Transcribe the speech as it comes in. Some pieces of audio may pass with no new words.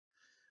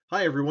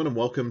Hi, everyone, and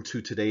welcome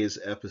to today's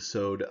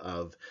episode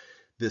of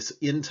this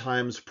End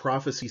Times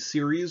Prophecy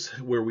series,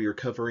 where we are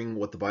covering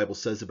what the Bible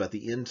says about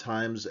the end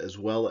times, as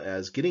well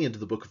as getting into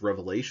the book of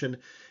Revelation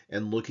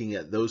and looking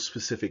at those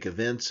specific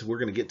events. We're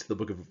going to get to the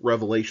book of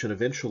Revelation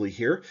eventually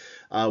here.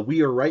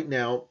 We are right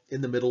now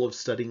in the middle of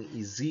studying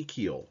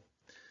Ezekiel.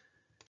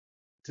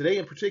 Today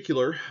in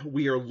particular,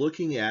 we are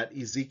looking at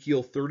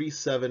Ezekiel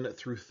 37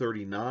 through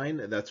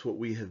 39. And that's what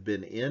we have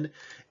been in.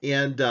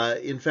 And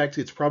in fact,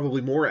 it's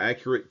probably more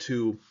accurate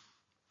to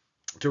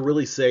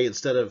really say,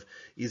 instead of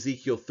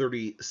Ezekiel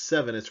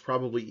 37, it's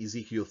probably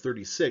Ezekiel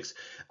 36.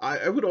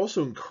 I would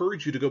also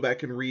encourage you to go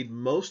back and read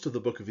most of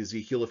the book of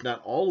Ezekiel, if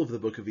not all of the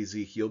book of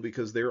Ezekiel,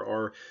 because there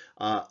are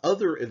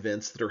other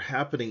events that are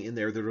happening in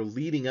there that are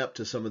leading up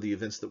to some of the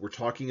events that we're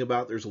talking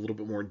about. There's a little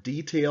bit more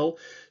detail,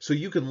 so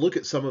you can look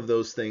at some of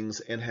those things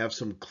and have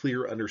some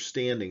clear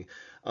understanding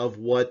of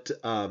what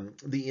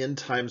the end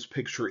times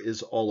picture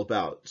is all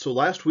about. So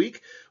last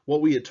week,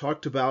 what we had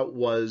talked about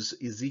was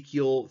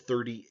Ezekiel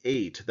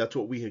 38. That's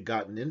what we had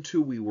gotten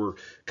into. We were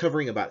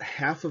covering about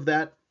half of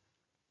that.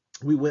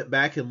 We went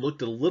back and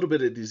looked a little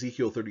bit at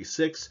Ezekiel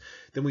 36,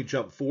 then we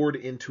jumped forward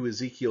into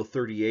Ezekiel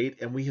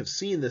 38, and we have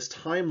seen this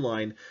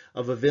timeline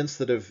of events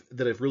that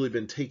have really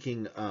been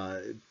taking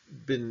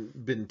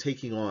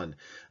on.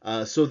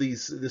 So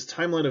this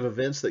timeline of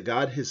events that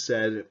God has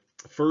said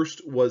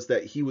first was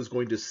that He was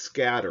going to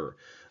scatter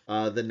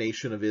the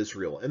nation of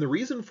Israel. And the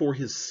reason for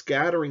His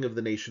scattering of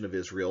the nation of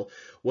Israel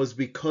was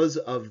because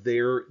of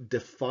their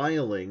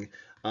defiling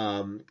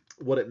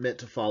what it meant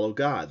to follow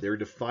God. Their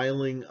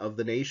defiling of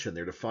the nation,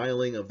 their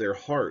defiling of their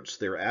hearts,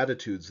 their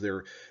attitudes,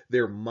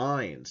 their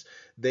minds.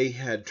 They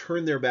had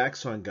turned their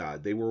backs on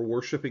God. They were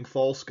worshiping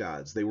false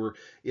gods. They were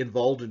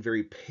involved in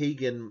very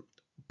pagan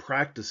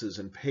practices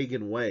and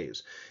pagan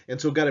ways.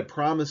 And so God had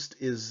promised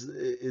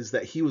is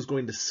that He was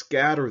going to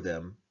scatter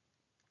them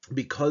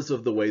because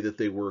of the way that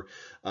they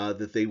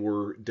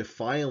were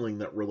defiling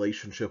that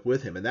relationship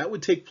with Him. And that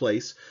would take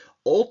place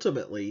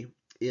ultimately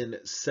in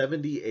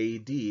 70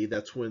 AD.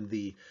 That's when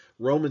the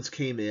Romans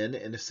came in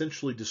and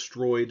essentially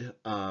destroyed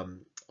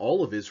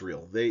all of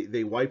Israel.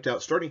 They wiped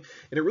out, starting,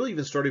 and it really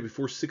even started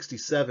before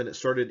 67. It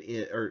started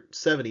in, or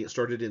 70. It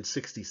started in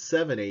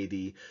 67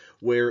 AD,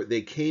 where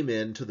they came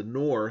in to the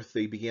north.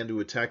 They began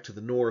to attack to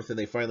the north, and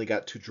they finally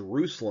got to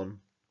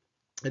Jerusalem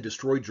and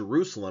destroyed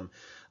Jerusalem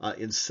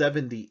in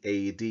 70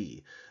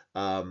 AD.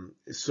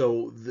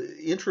 So the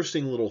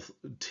interesting little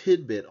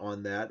tidbit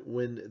on that,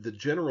 when the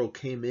general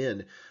came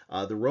in,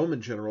 the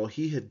Roman general,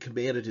 he had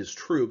commanded his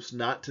troops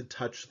not to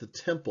touch the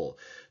temple,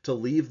 to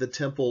leave the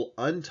temple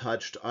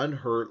untouched,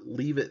 unhurt,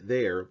 leave it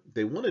there.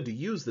 They wanted to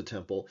use the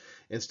temple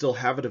and still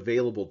have it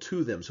available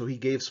to them. So he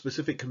gave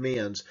specific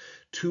commands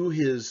to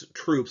his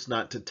troops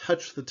not to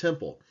touch the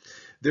temple.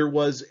 There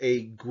was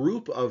a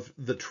group of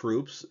the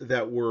troops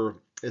that were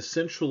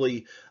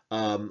essentially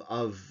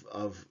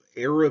of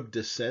Arab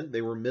descent.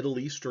 They were Middle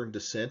Eastern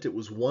descent. It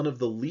was one of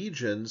the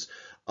legions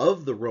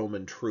of the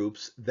Roman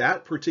troops.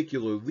 That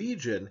particular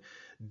legion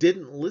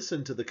didn't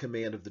listen to the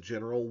command of the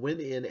general, went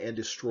in and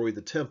destroyed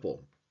the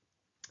temple.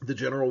 The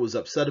general was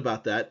upset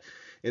about that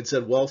and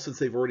said, well, since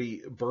they've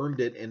already burned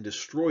it and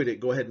destroyed it,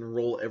 go ahead and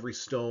roll every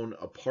stone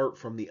apart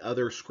from the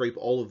other, scrape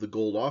all of the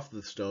gold off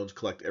the stones,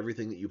 collect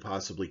everything that you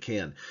possibly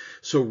can.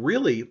 So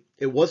really,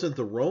 it wasn't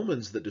the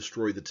Romans that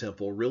destroyed the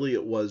temple. Really,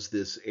 it was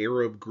this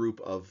Arab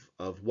group of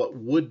what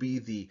would be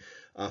the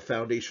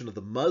foundation of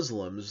the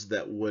Muslims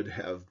that would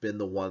have been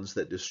the ones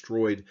that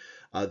destroyed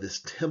this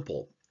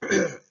temple.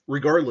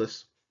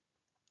 Regardless,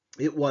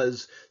 it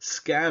was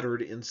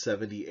scattered in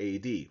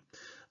 70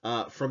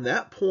 AD. From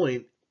that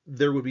point,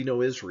 there would be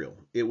no Israel.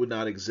 It would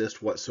not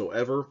exist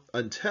whatsoever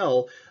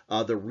until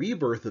the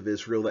rebirth of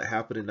Israel that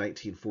happened in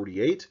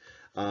 1948.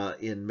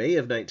 In May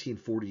of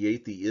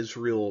 1948, the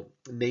Israel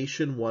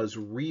nation was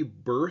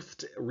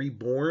rebirthed,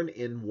 reborn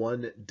in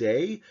one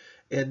day.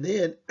 And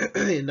then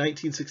in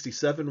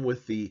 1967,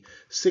 with the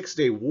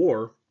Six-Day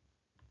War,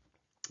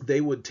 they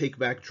would take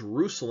back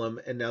Jerusalem,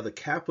 and now the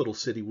capital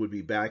city would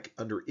be back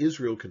under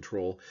Israel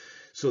control.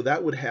 So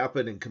that would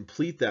happen and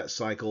complete that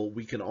cycle.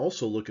 We can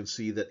also look and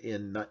see that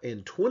in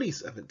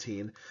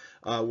 2017,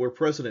 where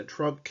President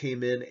Trump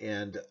came in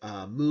and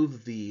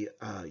moved the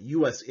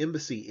U.S.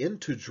 Embassy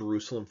into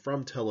Jerusalem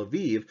from Tel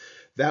Aviv,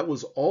 that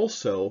was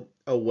also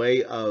a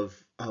way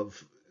of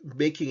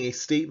making a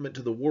statement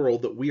to the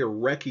world that we are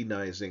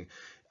recognizing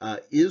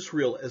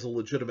Israel as a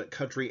legitimate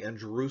country and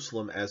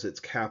Jerusalem as its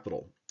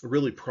capital.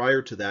 Really,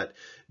 prior to that,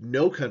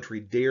 no country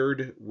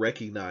dared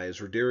recognize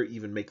or dare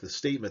even make the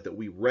statement that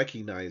we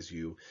recognize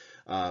you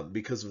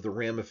because of the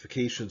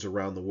ramifications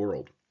around the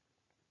world.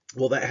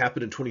 Well, that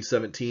happened in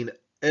 2017.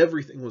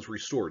 Everything was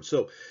restored.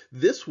 So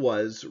this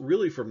was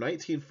really from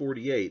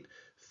 1948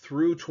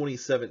 through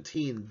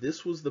 2017.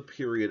 This was the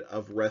period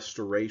of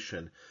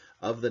restoration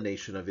of the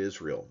nation of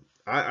Israel.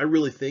 I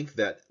really think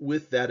that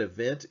with that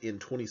event in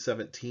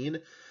 2017,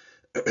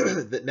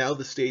 that now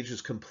the stage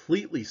is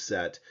completely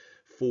set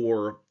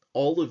for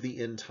all of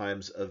the end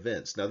times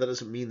events. Now, that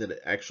doesn't mean that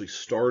it actually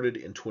started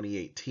in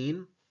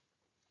 2018.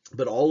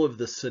 But all of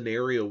the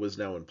scenario was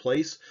now in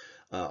place.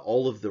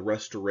 All of the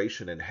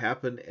restoration had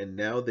happened, and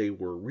now they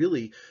were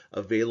really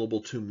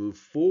available to move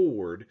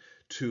forward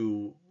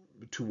to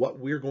what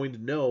we're going to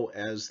know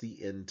as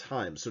the end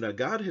time. So now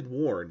God had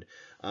warned,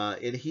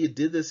 and he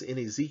did this in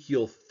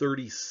Ezekiel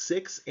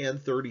 36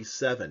 and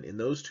 37. In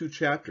those two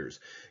chapters,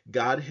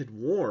 God had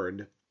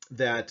warned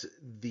that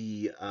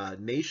the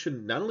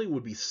nation not only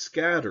would be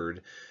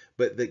scattered,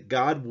 but that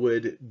God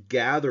would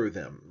gather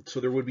them. So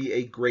there would be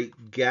a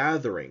great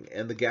gathering,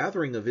 and the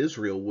gathering of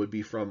Israel would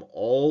be from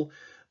all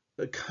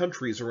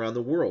countries around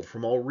the world,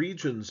 from all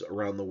regions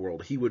around the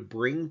world. He would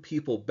bring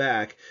people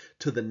back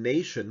to the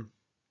nation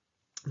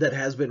that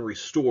has been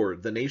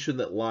restored. The nation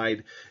that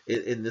lied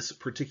in this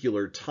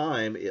particular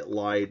time, it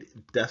lied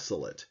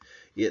desolate.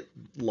 It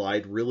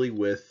lied really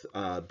with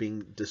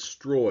being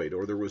destroyed,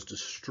 or there was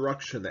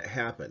destruction that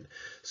happened.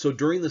 So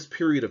during this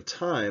period of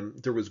time,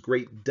 there was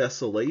great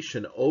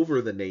desolation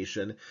over the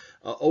nation,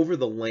 over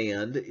the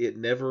land. It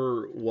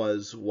never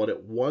was what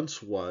it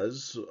once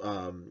was.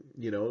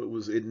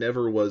 It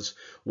never was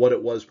what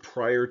it was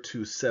prior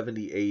to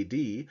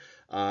 70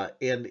 AD.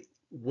 And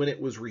when it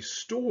was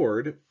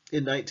restored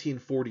in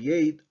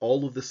 1948,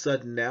 all of a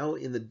sudden now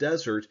in the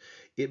desert,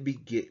 it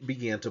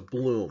began to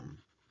bloom.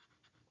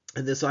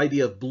 And this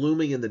idea of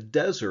blooming in the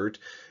desert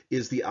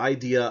is the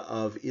idea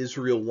of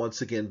Israel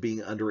once again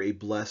being under a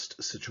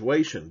blessed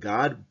situation.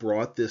 God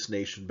brought this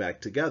nation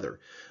back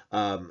together.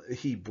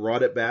 He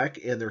brought it back,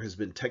 and there has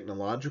been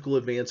technological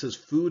advances,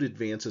 food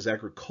advances,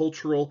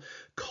 agricultural,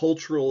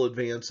 cultural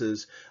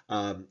advances,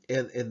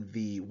 and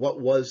the what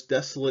was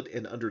desolate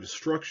and under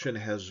destruction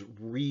has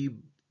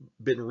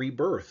been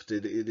rebirthed.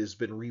 It has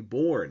been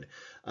reborn,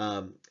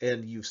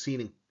 and you've seen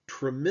a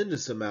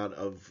tremendous amount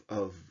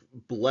of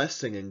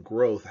blessing and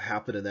growth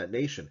happen in that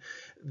nation.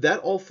 That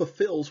all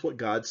fulfills what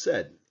God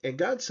said. And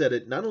God said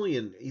it not only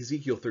in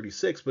Ezekiel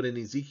 36, but in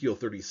Ezekiel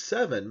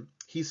 37,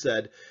 he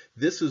said,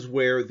 this is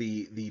where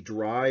the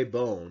dry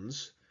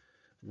bones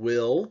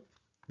will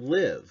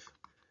live.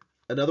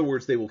 In other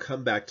words, they will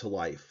come back to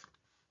life.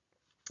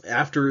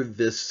 After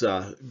this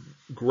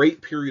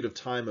great period of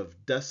time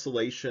of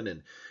desolation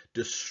and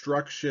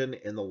destruction,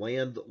 and the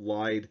land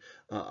lied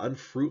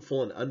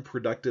unfruitful and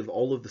unproductive,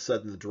 all of a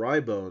sudden the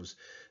dry bones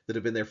that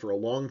have been there for a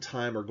long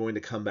time are going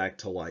to come back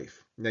to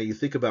life. Now you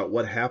think about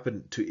what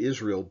happened to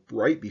Israel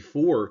right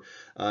before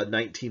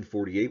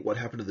 1948, what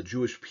happened to the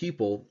Jewish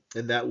people,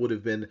 and that would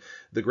have been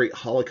the great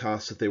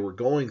Holocaust that they were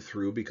going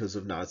through because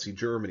of Nazi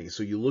Germany.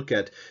 So you look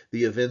at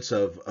the events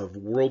of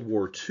World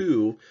War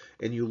II,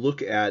 and you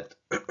look at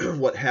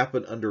what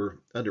happened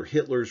under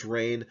Hitler's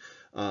reign,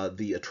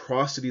 the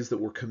atrocities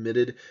that were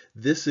committed.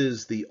 This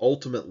is the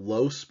ultimate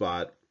low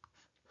spot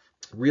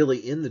really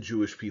in the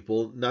Jewish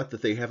people. Not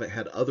that they haven't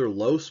had other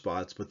low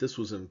spots, but this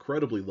was an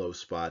incredibly low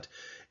spot.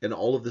 And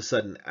all of a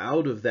sudden,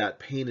 out of that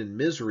pain and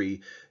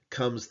misery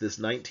comes this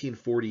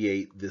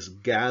 1948, this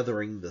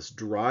gathering, this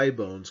dry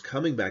bones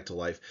coming back to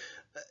life.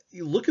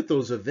 You look at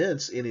those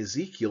events in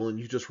Ezekiel and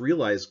you just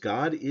realize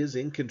God is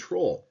in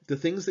control. The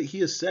things that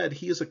he has said,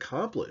 he has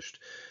accomplished.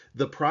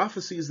 The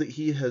prophecies that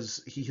he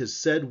has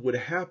said would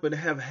happen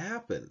have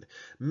happened.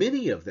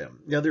 Many of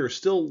them. Now there are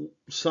still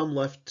some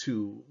left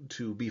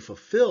to be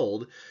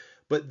fulfilled,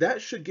 but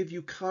that should give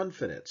you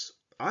confidence.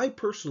 I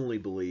personally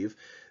believe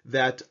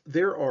that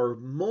there are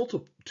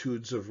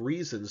multitudes of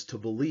reasons to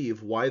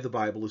believe why the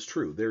Bible is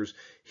true. There's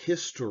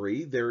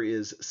history, there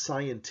is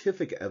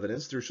scientific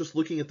evidence, there's just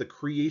looking at the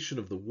creation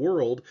of the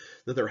world,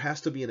 that there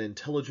has to be an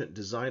intelligent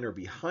designer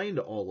behind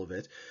all of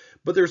it.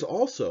 But there's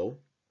also,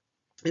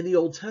 in the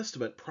Old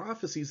Testament,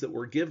 prophecies that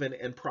were given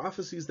and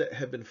prophecies that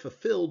have been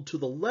fulfilled to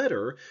the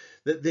letter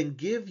that then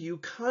give you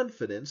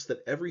confidence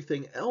that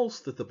everything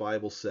else that the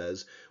Bible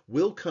says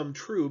will come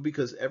true,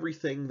 because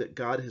everything that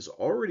God has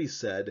already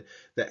said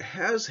that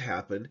has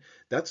happened,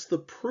 that's the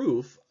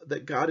proof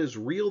that God is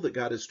real, that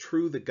God is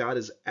true, that God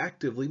is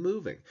actively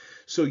moving.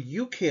 So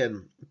you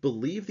can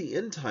believe the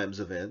end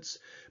times events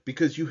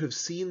because you have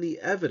seen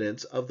the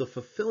evidence of the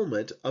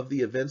fulfillment of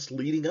the events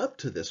leading up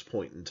to this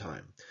point in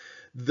time.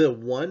 The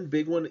one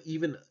big one,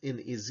 even in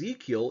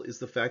Ezekiel, is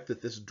the fact that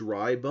this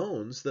dry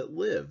bones that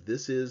live,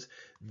 this is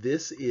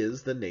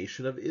the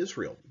nation of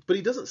Israel. But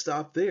he doesn't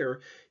stop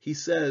there. He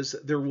says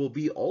there will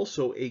be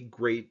also a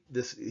great,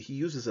 he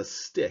uses a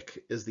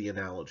stick as the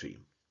analogy.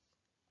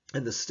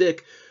 And the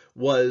stick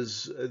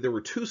was, there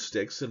were two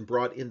sticks and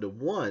brought into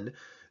one.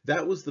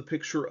 That was the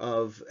picture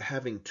of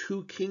having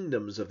two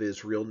kingdoms of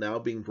Israel now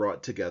being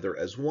brought together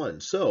as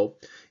one. So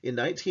in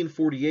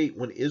 1948,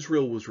 when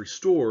Israel was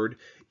restored,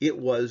 it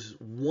was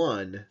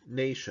one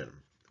nation,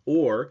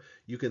 or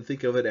you can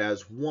think of it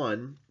as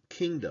one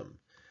kingdom.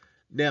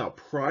 Now,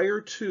 prior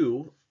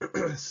to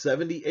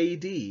 70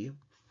 AD,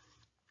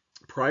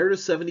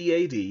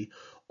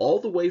 all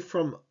the way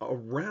from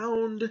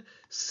around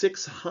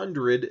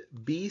 600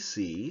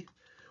 BC,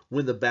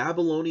 when the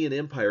Babylonian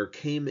Empire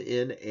came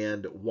in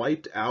and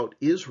wiped out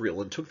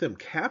Israel and took them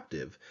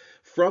captive,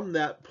 from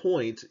that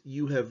point,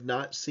 you have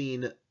not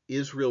seen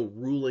Israel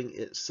ruling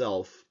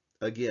itself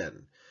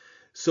again.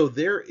 So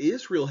there,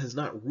 Israel has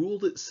not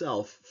ruled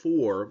itself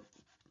for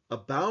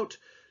about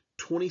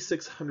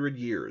 2,600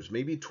 years,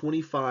 maybe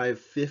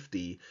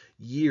 2550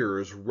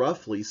 years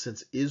roughly,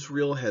 since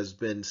Israel has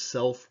been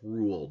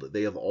self-ruled.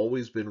 They have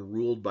always been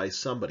ruled by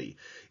somebody.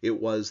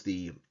 It was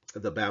the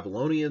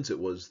Babylonians, it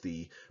was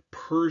the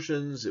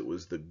Persians, it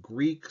was the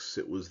Greeks,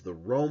 it was the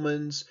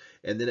Romans,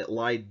 and then it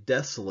lied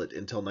desolate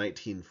until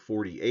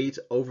 1948.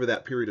 Over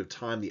that period of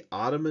time, the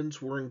Ottomans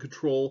were in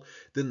control.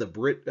 Then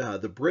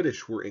the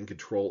British were in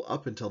control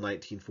up until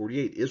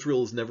 1948. Israel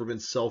has never been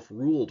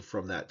self-ruled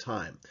from that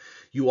time.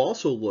 You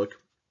also look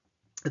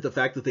at the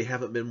fact that they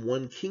haven't been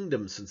one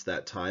kingdom since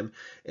that time,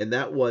 and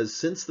that was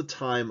since the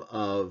time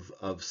of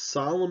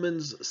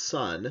Solomon's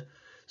son.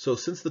 So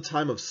since the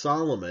time of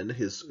Solomon,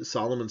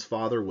 Solomon's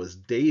father was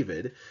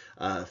David,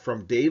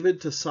 from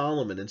David to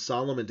Solomon and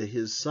Solomon to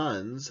his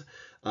sons,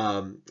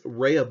 under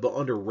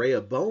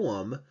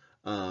Rehoboam,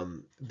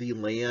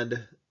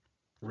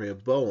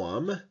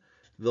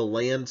 the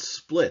land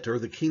split, or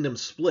the kingdom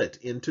split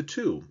into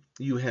two.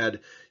 You had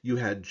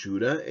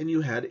Judah and you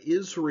had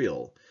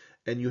Israel,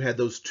 and you had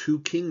those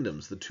two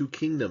kingdoms, the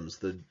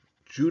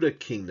Judah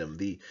kingdom,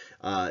 the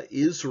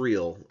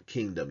Israel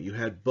kingdom. You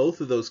had both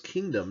of those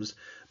kingdoms,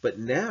 but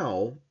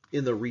now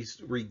in the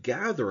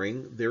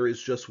regathering, there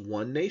is just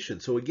one nation.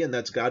 So again,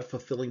 that's God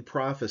fulfilling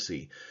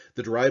prophecy.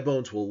 The dry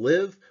bones will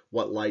live.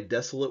 What lie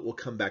desolate will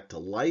come back to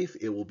life.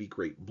 It will be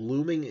great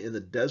blooming in the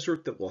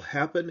desert that will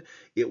happen.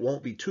 It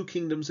won't be two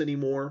kingdoms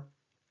anymore.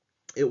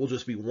 It will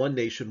just be one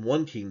nation,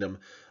 one kingdom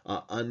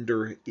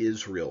under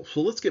Israel. So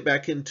let's get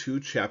back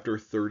into chapter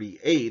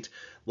 38.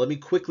 Let me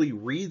quickly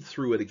read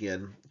through it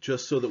again,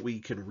 just so that we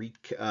can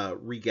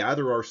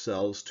regather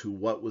ourselves to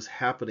what was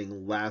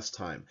happening last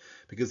time,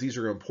 because these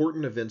are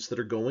important events that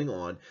are going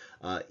on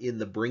in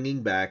the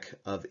bringing back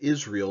of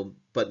Israel,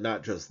 but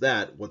not just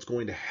that, what's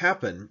going to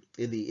happen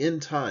in the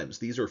end times.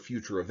 These are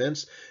future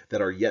events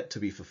that are yet to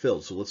be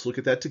fulfilled. So let's look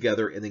at that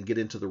together and then get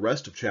into the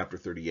rest of chapter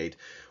 38.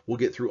 We'll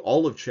get through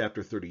all of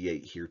chapter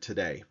 38 here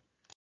today.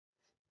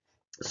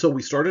 So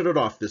we started it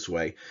off this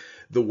way.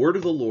 The word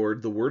of the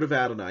Lord, the word of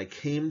Adonai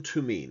came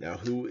to me. Now,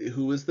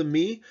 who is the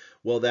me?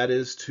 Well, that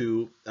is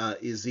to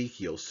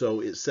Ezekiel. So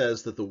it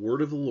says that the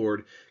word of the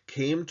Lord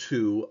came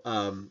to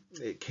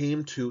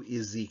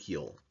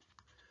Ezekiel.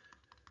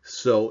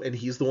 So, and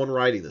he's the one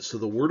writing this. So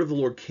the word of the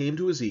Lord came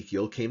to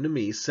Ezekiel, came to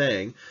me,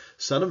 saying,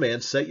 Son of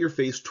man, set your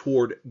face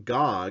toward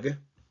Gog.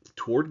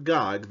 Toward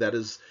Gog, that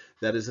is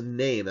a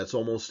name. That's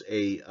almost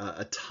a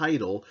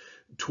title,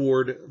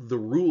 toward the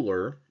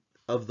ruler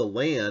of the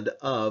land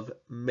of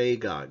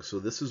Magog. So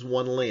this is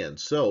one land.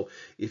 So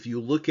if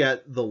you look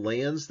at the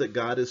lands that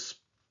God is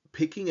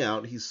picking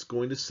out, he's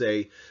going to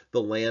say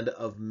the land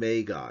of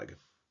Magog.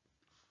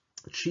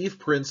 Chief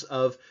prince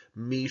of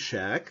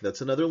Meshach,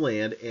 that's another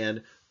land,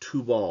 and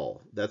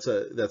Tubal, that's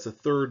a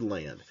third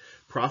land.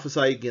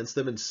 Prophesy against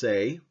them and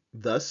say,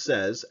 Thus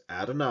says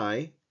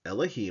Adonai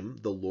Elohim,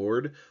 the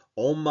Lord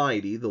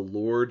Almighty, the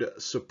Lord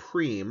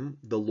Supreme,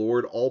 the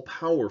Lord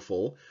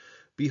All-Powerful,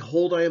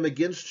 Behold, I am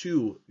against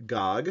you,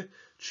 Gog,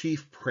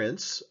 chief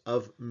prince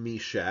of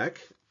Meshach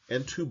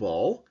and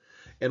Tubal.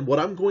 And what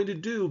I'm going to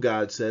do,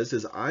 God says,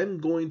 is I'm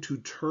going to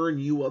turn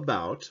you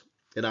about,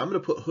 and I'm going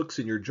to put hooks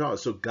in your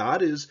jaws. So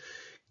God is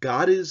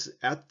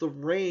at the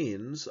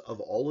reins of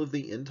all of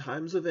the end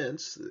times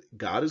events.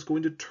 God is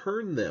going to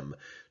turn them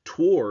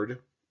toward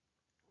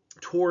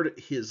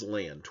his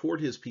land,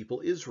 toward his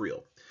people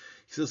Israel.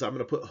 He says, I'm going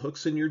to put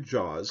hooks in your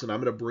jaws, and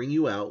I'm going to bring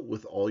you out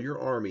with all your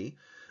army.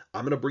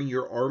 I'm going to bring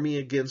your army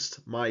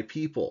against my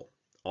people.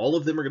 All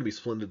of them are going to be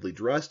splendidly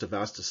dressed, a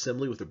vast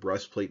assembly with the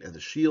breastplate and the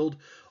shield,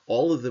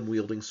 all of them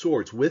wielding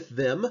swords. With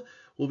them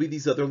will be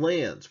these other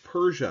lands,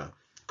 Persia,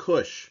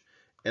 Cush,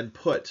 and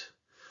Put,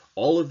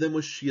 all of them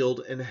with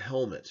shield and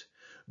helmet.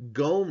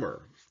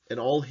 Gomer and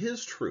all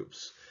his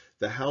troops,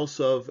 the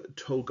house of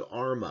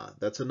Togarma,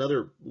 that's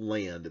another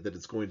land that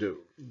it's going to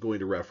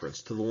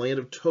reference, to the land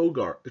of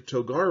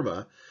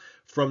Togarma,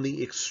 from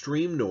the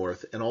extreme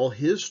north, and all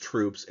his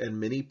troops and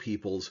many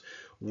peoples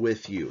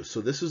with you. So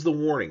this is the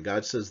warning.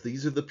 God says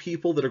these are the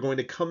people that are going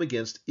to come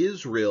against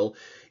Israel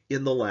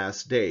in the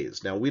last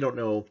days. Now, we don't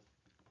know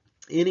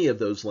any of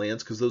those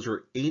lands because those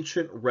are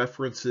ancient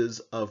references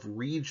of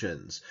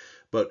regions.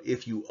 But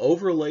if you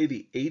overlay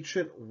the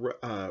ancient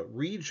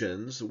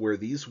regions where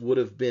these would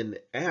have been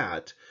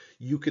at,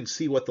 you can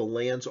see what the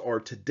lands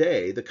are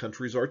today, the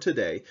countries are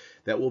today,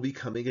 that will be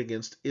coming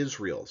against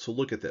Israel. So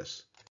look at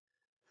this.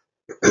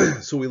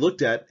 So we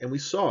looked at and we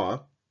saw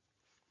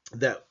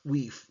that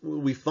we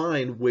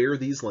find where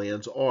these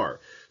lands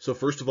are. So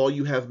first of all,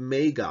 you have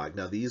Magog.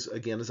 Now these,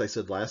 again, as I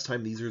said last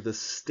time, these are the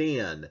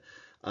Stan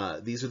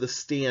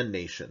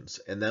nations,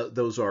 and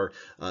those are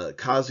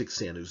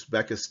Kazakhstan,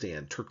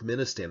 Uzbekistan,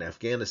 Turkmenistan,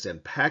 Afghanistan,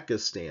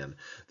 Pakistan,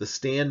 the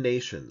Stan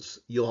nations.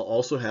 You'll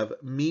also have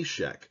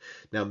Meshach.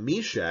 Now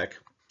Meshach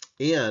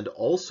and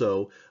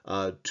also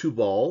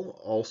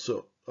Tubal,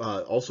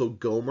 also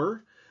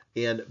Gomer,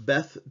 and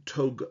Beth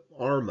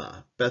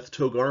Togarmah.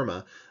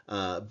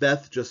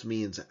 Beth just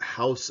means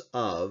house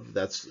of.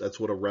 That's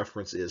what a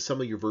reference is.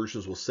 Some of your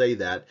versions will say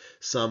that.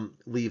 Some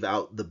leave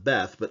out the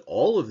Beth, but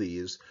all of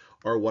these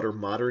are what are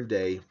modern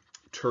day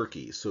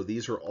Turkey. So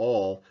these are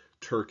all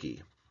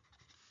Turkey.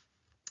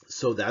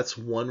 So that's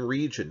one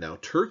region. Now,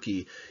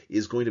 Turkey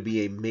is going to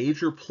be a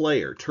major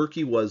player.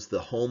 Turkey was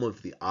the home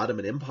of the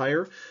Ottoman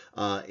Empire,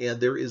 and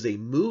there is a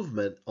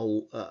movement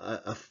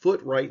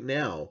afoot right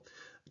now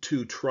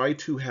to try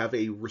to have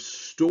a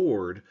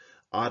restored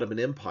Ottoman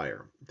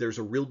Empire. There's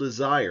a real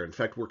desire. In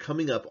fact, we're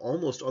coming up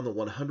almost on the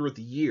 100th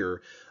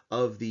year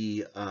of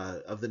the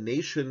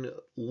nation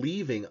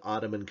leaving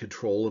Ottoman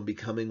control and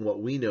becoming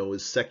what we know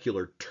as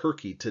secular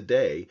Turkey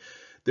today.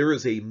 There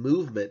is a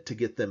movement to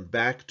get them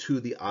back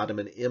to the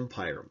Ottoman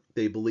Empire.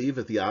 They believe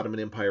if the Ottoman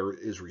Empire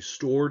is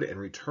restored and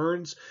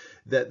returns,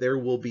 that there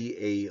will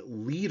be a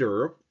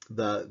leader,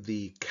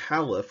 the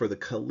caliph or the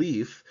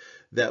caliph,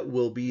 that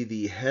will be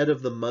the head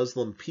of the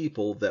Muslim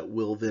people that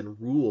will then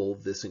rule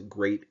this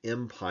great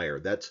empire.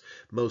 That's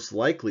most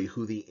likely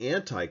who the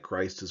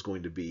Antichrist is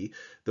going to be,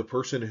 the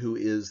person who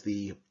is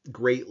the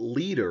great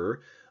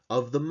leader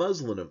of the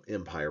Muslim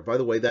empire. By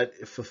the way,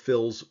 that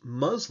fulfills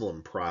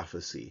Muslim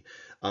prophecy.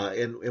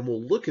 And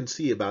we'll look and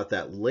see about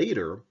that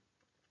later,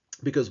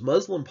 because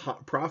Muslim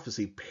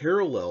prophecy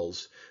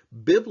parallels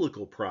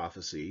biblical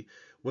prophecy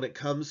when it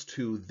comes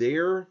to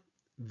their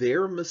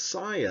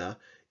Messiah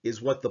is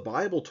what the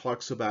Bible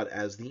talks about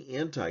as the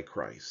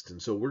Antichrist.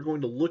 And so we're going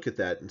to look at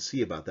that and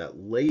see about that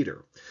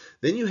later.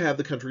 Then you have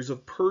the countries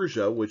of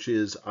Persia, which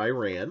is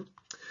Iran.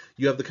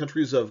 You have the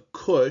countries of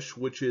Cush,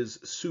 which is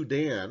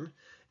Sudan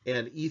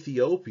and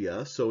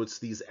Ethiopia, so it's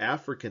these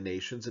African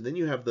nations. And then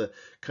you have the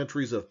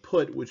countries of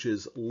Put, which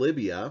is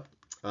Libya,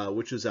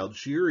 which is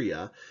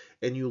Algeria,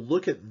 and you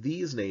look at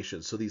these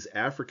nations, so these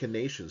African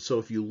nations. So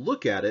if you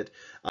look at it,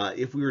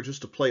 if we were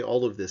just to play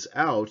all of this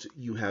out,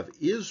 you have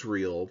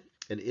Israel,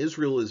 and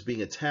Israel is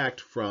being attacked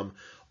from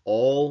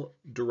all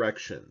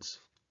directions.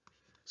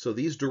 So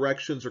these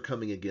directions are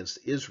coming against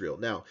Israel.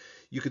 Now,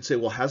 you could say,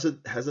 well,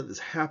 hasn't this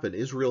happened?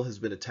 Israel has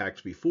been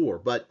attacked before,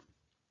 but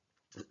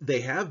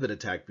they have been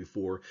attacked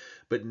before,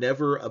 but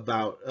never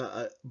about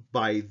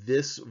by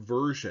this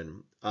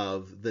version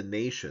of the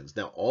nations.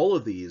 Now, all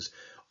of these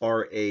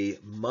are a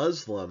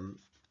Muslim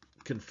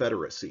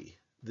confederacy.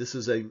 This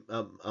is a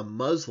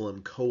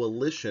Muslim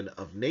coalition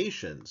of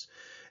nations,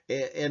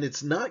 and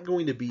it's not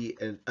going to be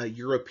a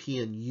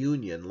European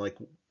Union like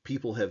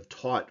people have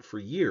taught for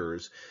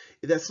years.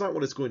 That's not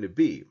what it's going to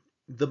be.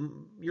 The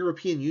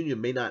European Union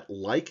may not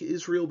like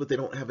Israel, but they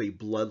don't have a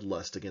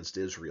bloodlust against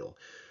Israel.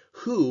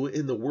 Who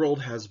in the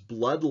world has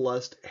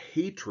bloodlust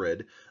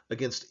hatred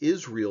against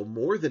Israel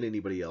more than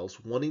anybody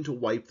else, wanting to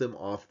wipe them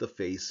off the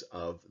face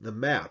of the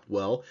map?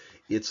 Well,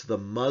 it's the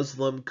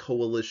Muslim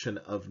coalition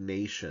of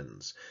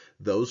nations.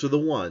 Those are the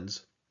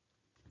ones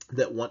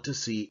that want to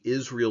see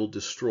Israel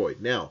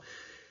destroyed. Now,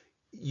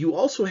 you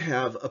also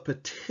have a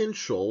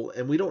potential,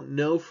 and we don't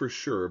know for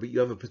sure, but you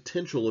have a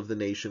potential of the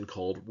nation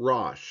called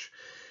Rosh.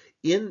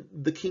 In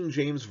the King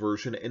James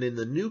Version and in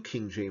the New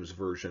King James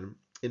Version,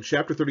 in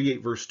chapter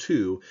 38, verse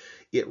 2,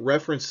 it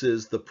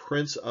references the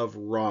prince of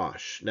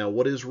Rosh. Now,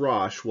 what is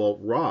Rosh? Well,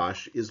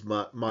 Rosh is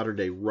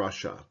modern-day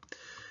Russia.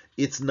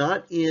 It's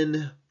not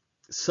in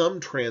some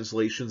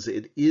translations.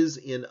 It is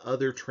in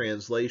other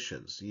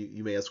translations.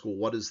 You may ask, well,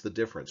 what is the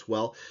difference?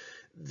 Well,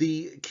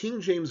 the King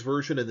James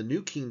Version and the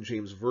New King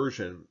James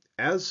Version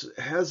has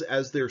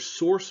as their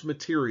source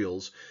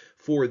materials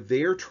for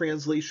their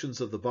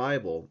translations of the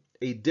Bible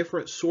a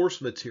different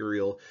source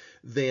material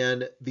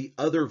than the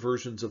other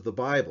versions of the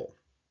Bible.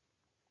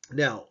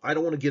 Now, I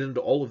don't want to get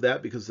into all of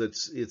that because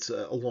it's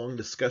a long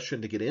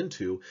discussion to get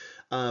into.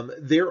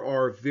 There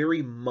are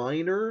very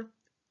minor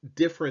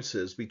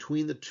differences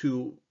between the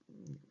two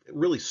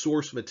really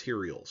source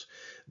materials.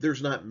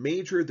 There's not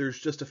major, there's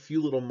just a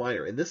few little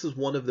minor. And this is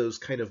one of those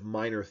kind of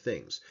minor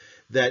things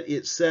that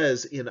it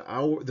says in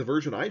the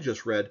version I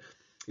just read,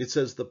 it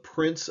says the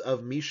prince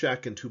of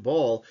Meshach and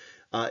Tubal.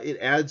 It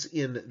adds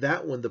in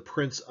that one the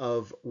prince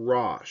of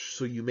Rosh.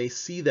 So you may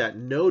see that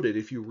noted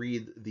if you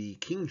read the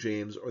King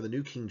James or the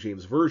New King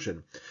James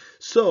Version.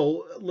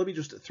 So let me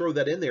just throw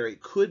that in there.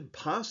 It could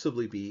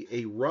possibly be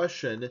a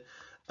Russian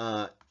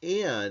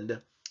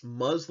and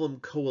Muslim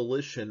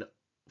coalition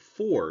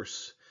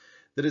force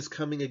that is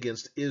coming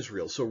against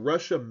Israel. So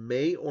Russia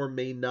may or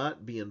may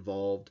not be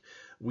involved.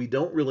 We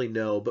don't really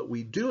know, but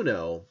we do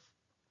know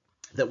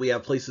that we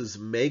have places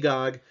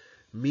Magog,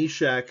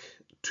 Meshach,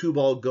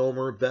 Tubal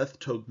Gomer, Beth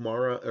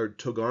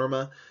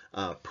Togarmah,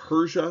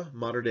 Persia,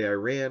 modern-day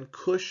Iran,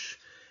 Cush,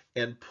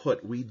 and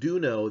Put. We do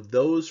know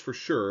those for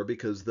sure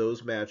because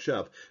those match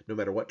up. No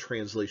matter what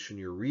translation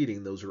you're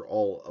reading, those are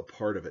all a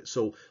part of it.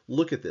 So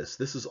look at this.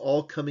 This is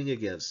all coming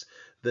against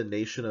the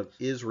nation of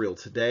Israel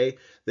today.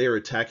 They are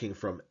attacking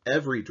from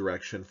every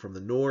direction, from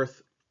the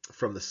north,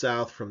 from the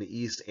south, from the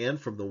east,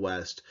 and from the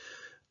west.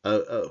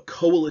 A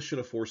coalition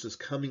of forces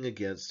coming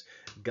against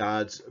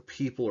God's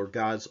people or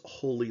God's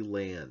holy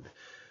land.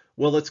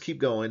 Well, let's keep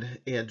going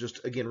and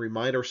just again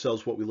remind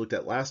ourselves what we looked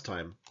at last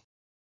time.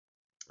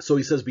 So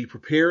he says, be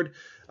prepared,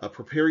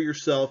 prepare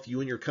yourself, you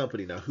and your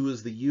company. Now, who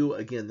is the you?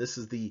 Again, this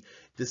is the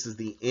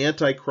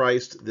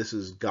Antichrist. This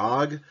is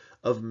Gog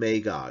of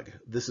Magog.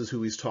 This is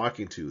who he's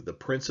talking to. The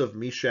prince of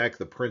Meshach,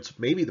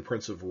 maybe the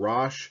prince of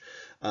Rosh,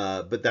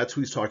 but that's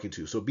who he's talking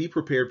to. So be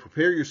prepared,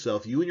 prepare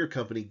yourself, you and your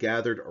company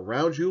gathered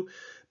around you.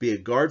 Be a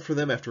guard for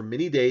them. After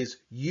many days,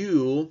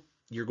 you're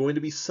going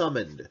to be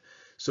summoned.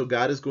 So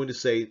God is going to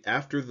say,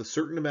 after the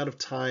certain amount of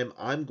time,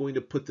 I'm going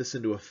to put this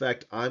into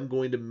effect. I'm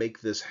going to make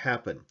this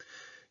happen.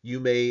 You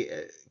may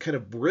kind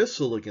of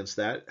bristle against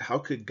that. How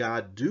could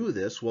God do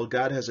this? Well,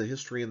 God has a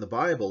history in the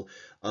Bible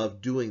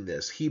of doing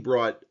this. He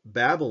brought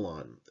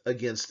Babylon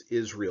against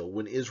Israel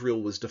when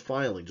Israel was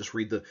defiling. Just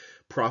read the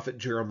prophet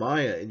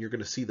Jeremiah and you're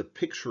going to see the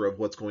picture of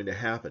what's going to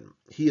happen.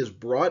 He has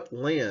brought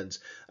lands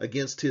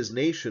against his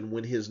nation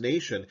when his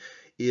nation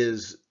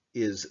is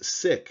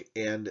sick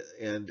and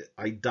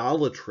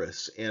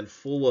idolatrous and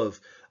full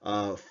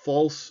of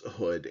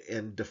falsehood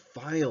and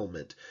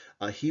defilement.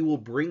 He will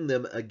bring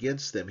them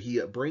against them.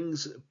 He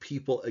brings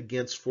people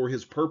against for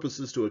his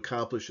purposes to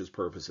accomplish his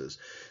purposes.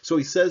 So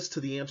he says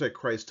to the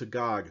Antichrist, to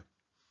Gog,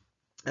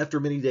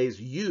 after many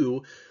days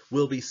you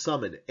will be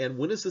summoned. And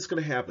when is this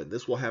going to happen?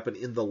 This will happen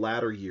in the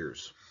latter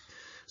years.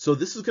 So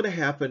this is going to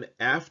happen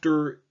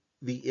after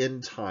the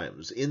end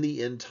times, in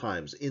the end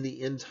times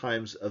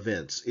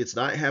events. It's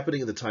not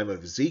happening in the time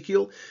of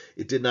Ezekiel.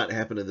 It did not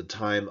happen in the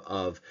time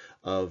of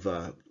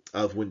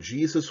when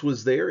Jesus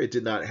was there. It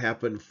did not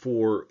happen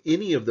for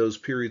any of those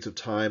periods of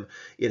time.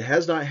 It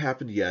has not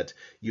happened yet.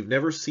 You've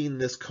never seen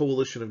this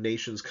coalition of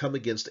nations come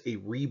against a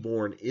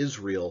reborn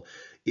Israel.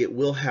 It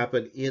will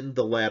happen in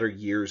the latter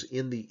years,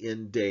 in the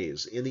end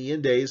days. In the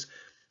end days,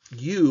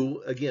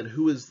 you, again,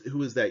 who is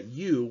that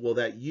you? Well,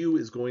 that you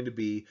is going to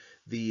be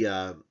the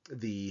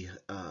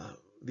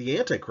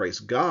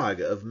Antichrist,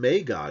 Gog of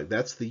Magog.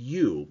 That's the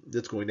you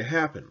that's going to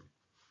happen.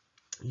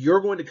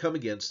 You're going to come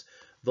against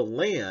the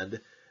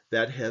land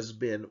that has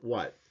been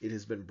what? It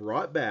has been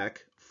brought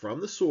back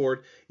from the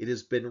sword. It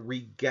has been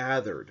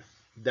regathered.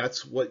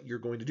 That's what you're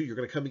going to do. You're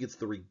going to come against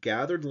the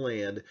regathered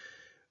land.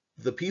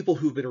 The people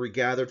who've been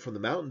regathered from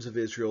the mountains of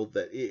Israel,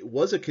 that it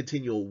was a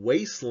continual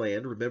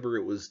wasteland. Remember,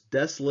 it was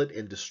desolate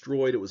and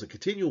destroyed. It was a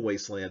continual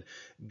wasteland.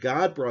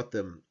 God brought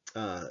them,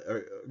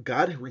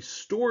 God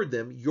restored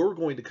them. You're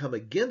going to come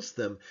against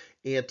them,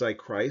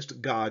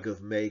 Antichrist, Gog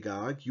of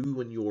Magog,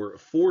 you and your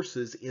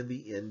forces in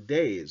the end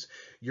days.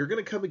 You're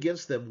going to come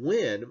against them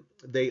when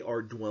they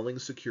are dwelling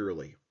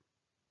securely.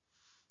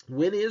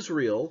 When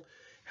Israel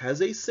has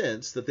a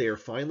sense that they are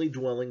finally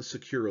dwelling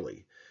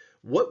securely.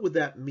 What would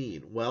that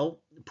mean?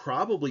 Well,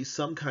 probably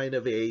some kind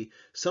of a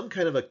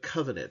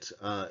covenant.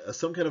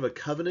 Some kind of a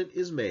covenant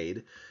is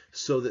made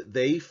so that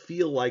they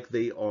feel like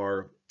they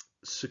are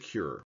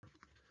secure.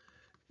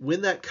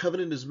 When that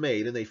covenant is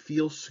made and they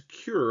feel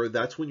secure,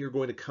 that's when you're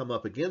going to come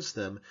up against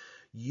them.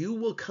 You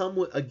will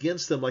come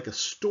against them like a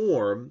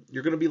storm.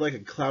 You're going to be like a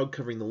cloud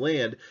covering the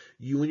land,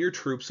 you and your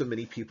troops and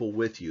many people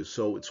with you.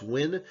 So it's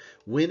when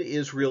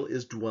Israel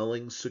is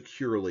dwelling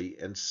securely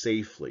and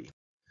safely.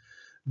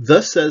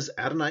 Thus says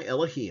Adonai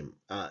Elohim,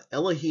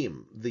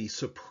 Elohim, the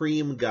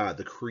supreme God,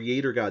 the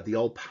creator God, the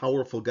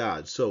all-powerful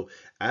God. So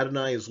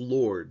Adonai is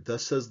Lord.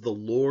 Thus says the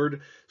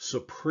Lord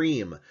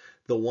supreme,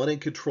 the one in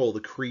control,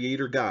 the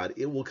creator God.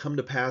 It will come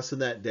to pass in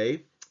that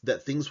day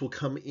that things will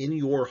come in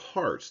your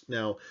heart.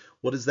 Now,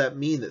 what does that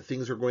mean, that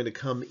things are going to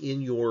come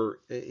in your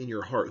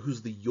heart?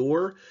 Who's the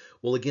your?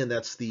 Well, again,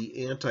 that's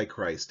the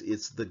Antichrist.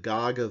 It's the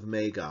Gog of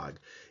Magog.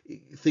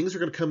 Things are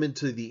going to come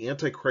into the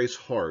Antichrist's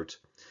heart.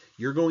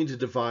 You're going to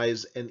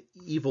devise an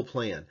evil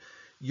plan.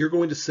 You're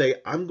going to say,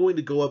 I'm going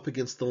to go up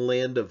against the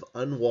land of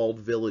unwalled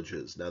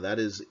villages. Now that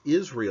is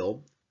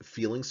Israel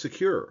feeling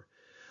secure.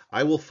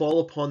 I will fall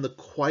upon the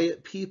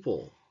quiet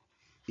people,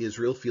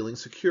 Israel feeling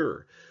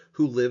secure,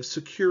 who live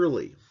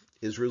securely.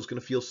 Israel's going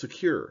to feel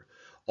secure.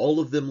 All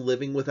of them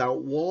living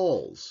without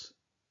walls.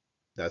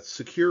 That's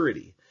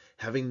security.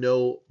 Having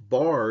no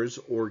bars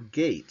or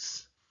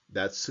gates.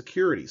 That's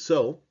security.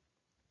 So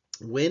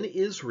when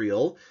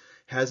Israel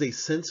has a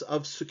sense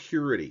of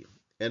security,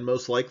 and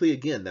most likely,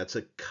 again, that's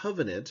a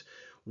covenant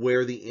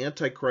where the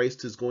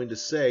Antichrist is going to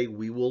say,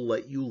 we will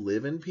let you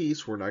live in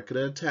peace. We're not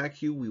going to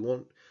attack you.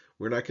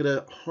 We're not going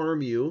to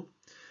harm you.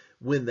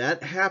 When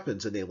that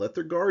happens and they let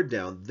their guard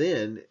down,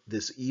 then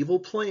this evil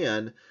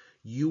plan,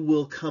 you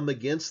will come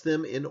against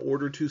them in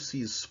order to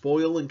seize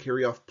spoil and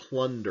carry off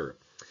plunder,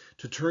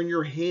 to turn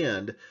your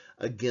hand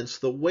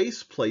against the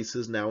waste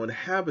places now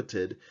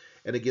inhabited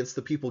and against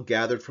the people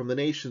gathered from the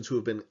nations who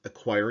have been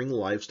acquiring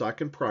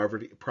livestock and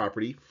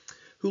property,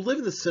 who live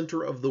in the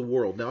center of the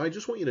world. Now, I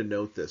just want you to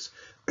note this,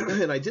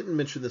 and I didn't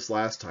mention this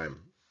last time,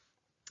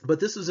 but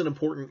this is an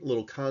important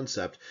little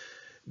concept.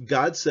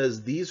 God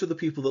says these are the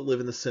people that live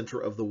in the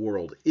center of the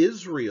world.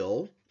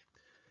 Israel,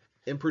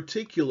 in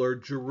particular,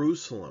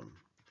 Jerusalem,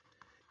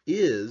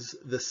 is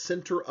the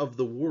center of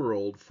the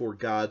world for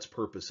God's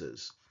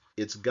purposes.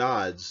 It's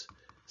God's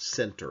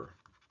center.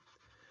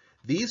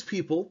 These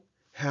people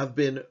have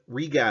been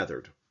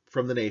regathered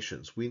from the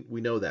nations. We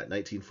know that.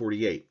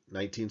 1948,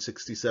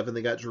 1967,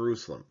 they got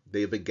Jerusalem.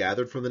 They have been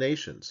gathered from the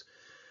nations.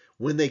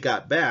 When they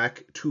got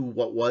back to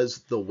what was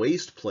the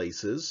waste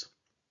places,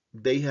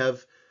 they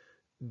have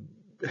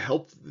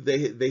helped,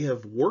 they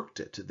have worked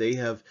it. They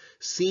have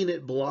seen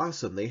it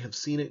blossom. They have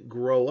seen it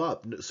grow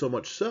up, so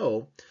much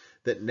so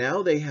that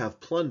now they have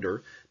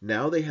plunder,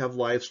 now they have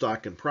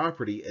livestock and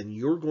property, and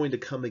you're going to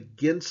come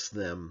against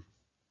them.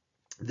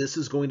 This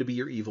is going to be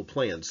your evil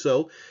plan.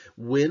 So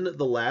when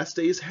the last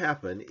days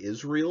happen,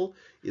 Israel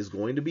is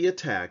going to be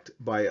attacked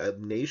by a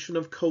nation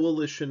of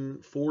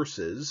coalition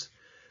forces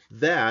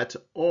that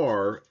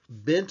are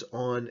bent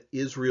on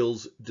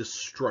Israel's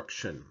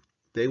destruction.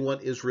 They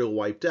want Israel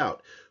wiped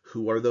out.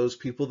 Who are those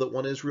people that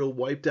want Israel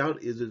wiped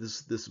out? It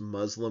is this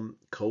Muslim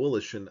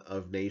coalition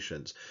of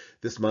nations.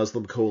 This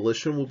Muslim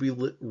coalition will be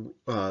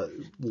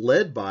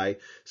led by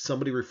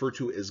somebody referred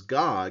to as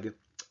Gog,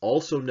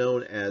 also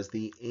known as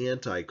the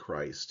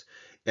Antichrist.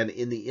 And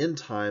in the end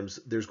times,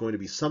 there's going to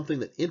be something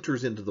that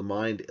enters into the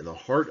mind and the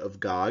heart of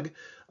Gog,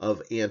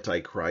 of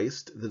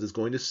Antichrist, that is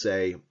going to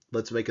say,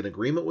 let's make an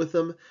agreement with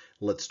them,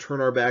 let's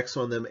turn our backs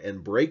on them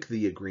and break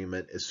the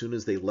agreement as soon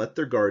as they let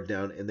their guard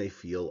down and they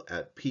feel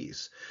at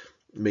peace.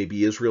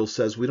 Maybe Israel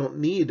says, we don't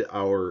need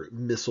our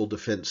missile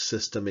defense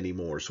system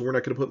anymore, so we're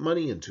not going to put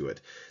money into it.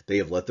 They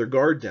have let their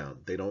guard down.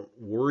 They don't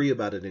worry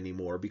about it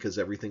anymore because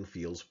everything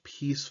feels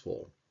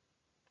peaceful.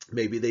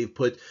 Maybe they've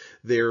put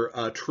their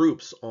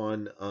troops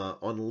on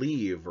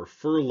leave or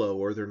furlough,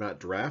 or they're not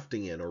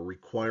drafting in or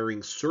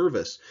requiring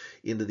service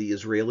into the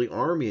Israeli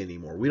army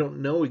anymore. We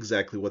don't know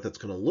exactly what that's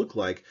going to look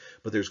like,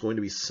 but there's going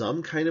to be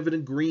some kind of an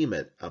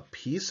agreement, a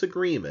peace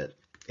agreement,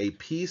 a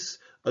peace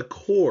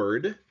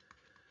accord,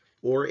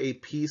 or a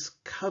peace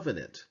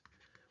covenant,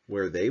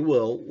 where they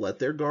will let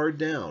their guard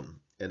down.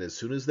 And as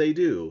soon as they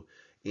do,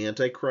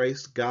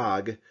 Antichrist,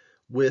 Gog,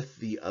 with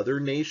the other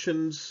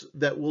nations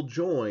that will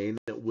join,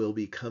 will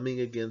be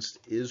coming against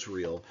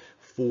Israel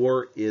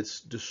for its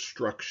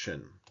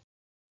destruction.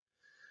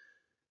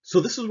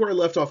 So this is where I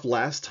left off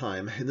last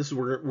time, and this is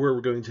where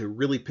we're going to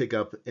really pick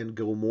up and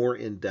go more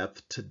in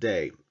depth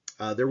today.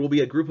 There will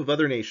be a group of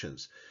other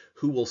nations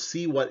who will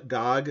see what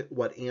Gog,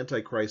 what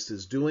Antichrist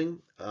is doing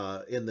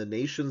in the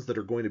nations that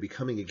are going to be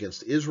coming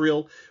against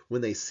Israel.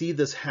 When they see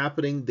this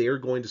happening, they're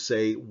going to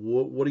say,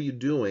 what are you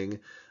doing?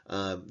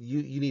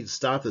 You need to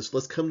stop this.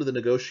 Let's come to the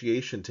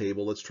negotiation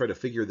table. Let's try to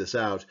figure this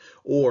out.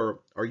 Or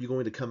are you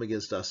going to come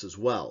against us as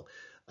well?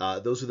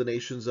 Those are the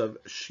nations of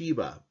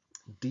Sheba,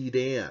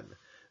 Dedan,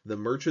 the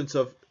merchants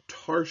of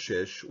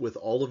Tarshish with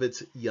all of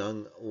its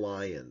young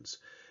lions.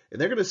 And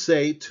they're going to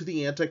say to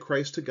the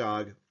Antichrist, to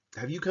Gog,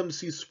 have you come to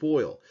see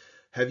spoil?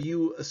 Have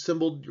you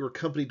assembled your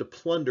company to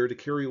plunder, to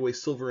carry away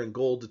silver and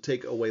gold, to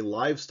take away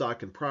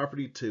livestock and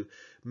property, to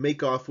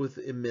make off with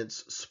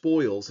immense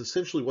spoils?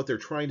 Essentially what they're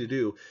trying to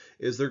do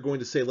is they're going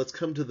to say, let's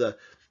come to the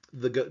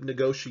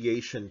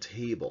negotiation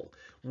table,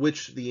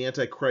 which the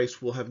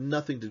Antichrist will have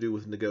nothing to do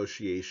with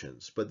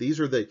negotiations. But these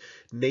are the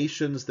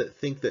nations that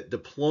think that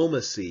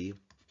diplomacy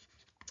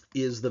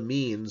is the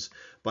means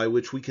by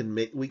which we can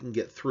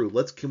get through.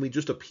 Can we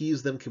just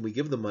appease them? Can we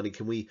give them money?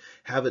 Can we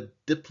have a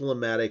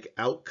diplomatic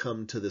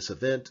outcome to this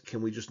event?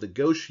 Can we just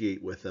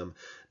negotiate with them?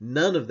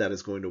 None of that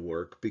is going to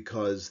work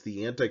because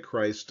the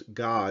Antichrist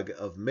Gog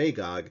of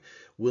Magog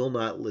will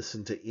not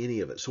listen to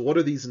any of it. So what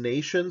are these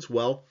nations?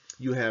 Well,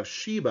 you have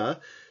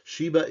Sheba.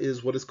 Sheba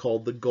is what is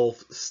called the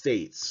Gulf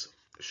states.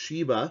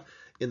 Sheba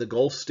in the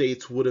Gulf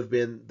states would have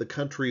been the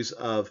countries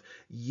of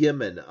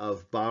Yemen,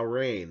 of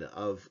Bahrain,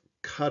 of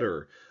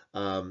Qatar.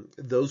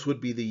 Those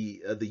would be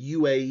the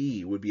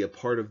UAE would be a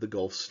part of the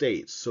Gulf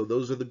states. So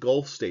those are the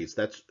Gulf states.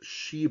 That's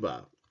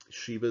Sheba.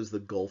 Sheba is the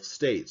Gulf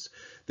states.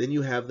 Then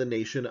you have the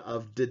nation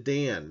of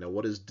Dedan. Now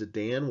what is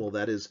Dedan? Well,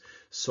 that is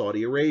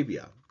Saudi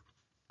Arabia.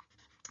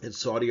 And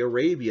Saudi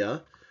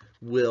Arabia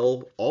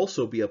will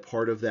also be a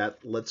part of that.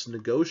 Let's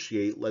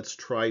negotiate. Let's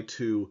try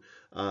to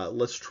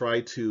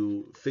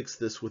fix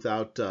this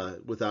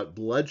without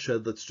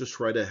bloodshed. Let's just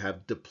try to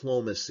have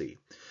diplomacy.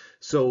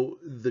 So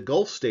the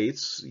Gulf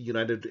states,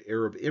 United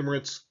Arab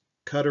Emirates,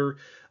 Qatar,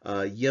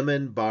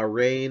 Yemen,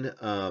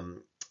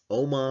 Bahrain,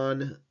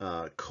 Oman,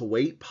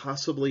 Kuwait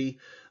possibly,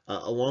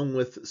 along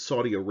with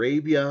Saudi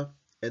Arabia.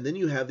 And then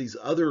you have these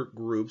other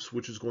groups,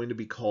 which is going to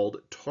be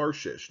called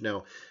Tarshish.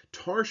 Now,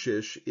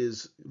 Tarshish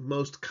is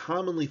most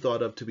commonly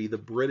thought of to be the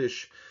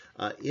British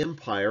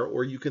Empire,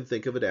 or you can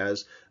think of it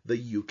as the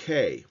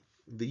UK.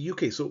 The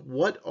UK. So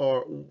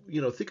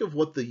think of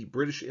what the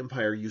British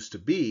Empire used to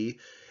be,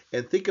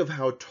 and think of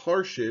how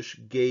Tarshish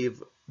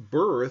gave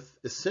birth,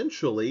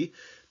 essentially,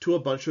 to a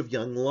bunch of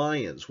young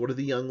lions. What are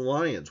the young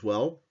lions?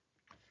 Well,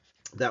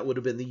 that would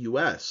have been the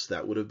US.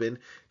 That would have been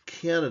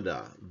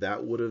Canada.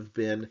 That would have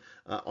been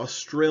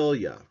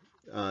Australia.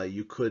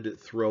 You could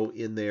throw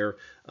in there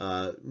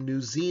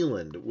New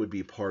Zealand would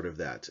be part of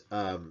that.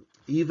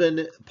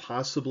 Even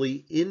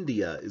possibly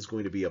India is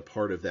going to be a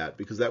part of that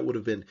because that would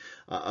have been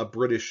a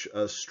British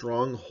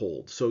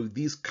stronghold. So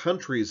these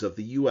countries of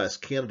the US,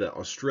 Canada,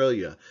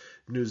 Australia,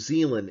 New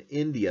Zealand,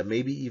 India,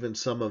 maybe even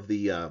some of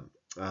the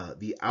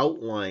the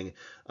outlying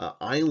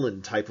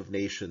island type of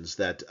nations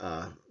that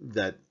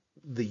that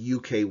the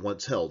UK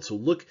once held. So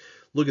look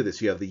at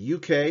this. You have the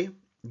UK,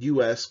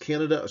 US,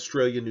 Canada,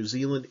 Australia, New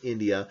Zealand,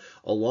 India,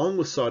 along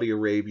with Saudi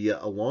Arabia,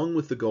 along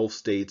with the Gulf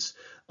states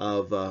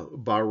of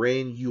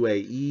Bahrain,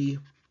 UAE.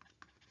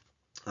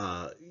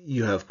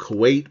 You have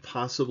Kuwait,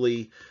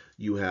 possibly.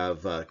 You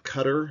have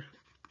Qatar.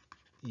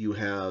 You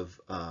have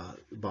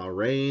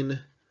Bahrain.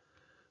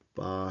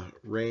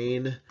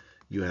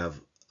 You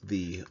have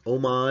the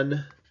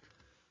Oman.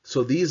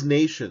 So these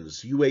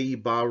nations,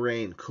 UAE,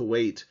 Bahrain,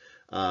 Kuwait,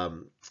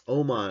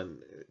 Oman,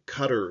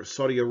 Qatar,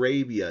 Saudi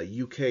Arabia,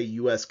 UK,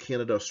 US,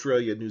 Canada,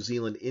 Australia, New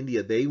Zealand,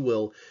 India, they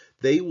will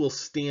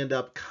stand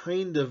up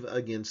kind of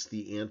against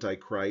the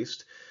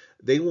Antichrist.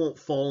 They won't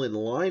fall in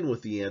line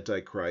with the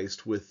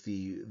Antichrist with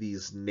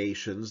these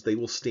nations. They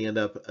will stand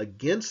up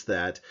against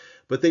that,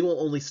 but they will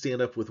only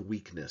stand up with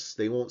weakness.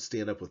 They won't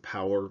stand up with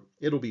power.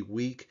 It'll be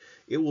weak.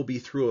 It will be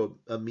through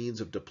a means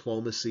of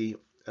diplomacy.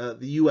 The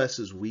U.S.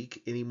 is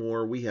weak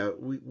anymore. We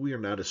are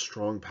not a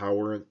strong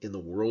power in the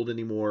world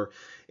anymore,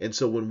 and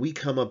so when we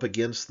come up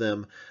against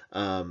them,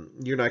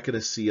 you're not going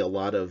to see a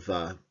lot of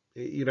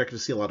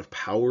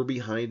power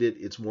behind it.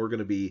 It's more going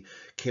to be,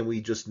 can we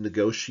just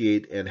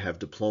negotiate and have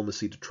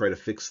diplomacy to try to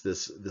fix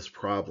this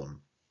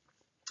problem?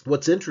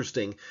 What's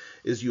interesting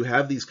is you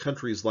have these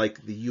countries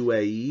like the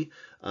UAE,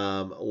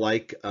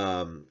 like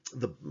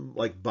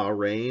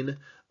Bahrain,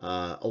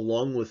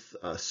 along with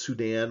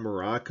Sudan,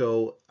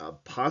 Morocco,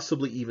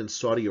 possibly even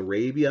Saudi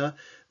Arabia,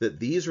 that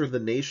these are the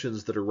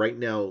nations that are right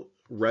now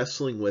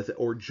wrestling with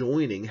or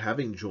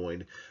having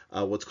joined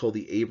what's called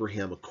the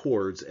Abraham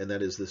Accords, and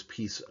that is this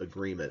peace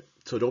agreement.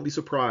 So don't be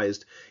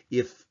surprised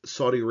if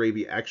Saudi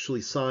Arabia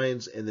actually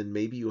signs, and then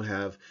maybe you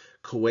have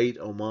Kuwait,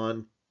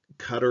 Oman,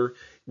 Qatar.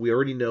 We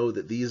already know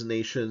that these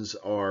nations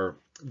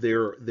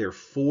they're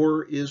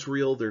for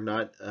Israel. They're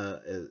not.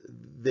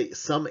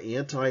 Some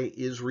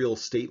anti-Israel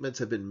statements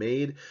have been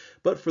made,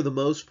 but for the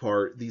most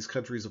part, these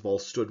countries have all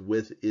stood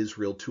with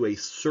Israel to a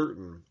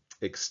certain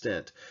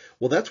extent.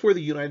 Well, that's where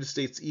the United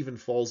States even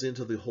falls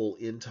into the whole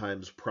end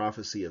times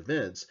prophecy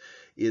events,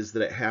 is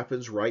that it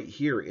happens right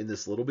here in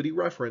this little bitty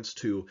reference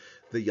to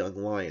the young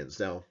lions.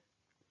 Now,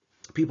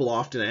 people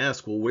often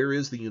ask, well, where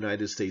is the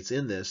United States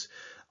in this?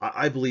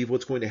 I believe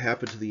what's going to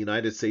happen to the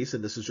United States,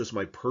 and this is just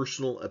my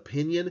personal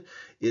opinion,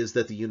 is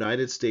that the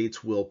United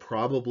States will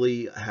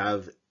probably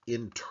have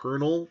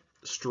internal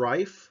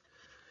strife,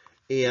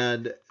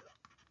 and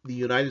the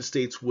United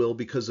States will,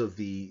 because of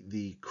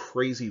the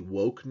crazy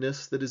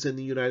wokeness that is in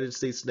the United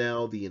States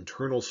now, the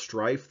internal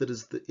strife that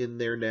is in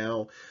there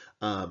now,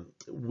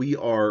 we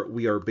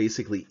are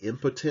basically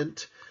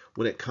impotent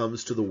when it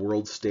comes to the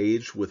world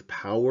stage with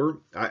power.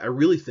 I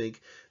really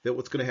think that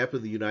what's going to happen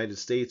to the United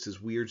States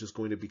is we are just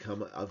going to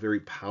become a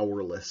very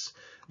powerless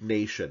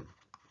nation,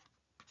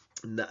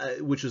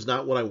 which is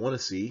not what I want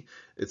to see.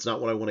 It's not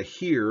what I want to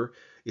hear.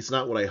 It's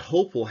not what I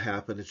hope will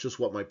happen. It's just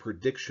what my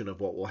prediction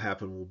of what will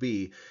happen will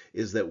be,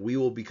 is that we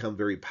will become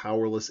very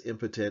powerless,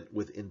 impotent,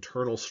 with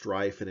internal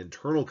strife and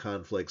internal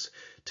conflicts,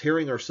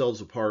 tearing ourselves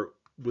apart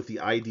with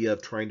the idea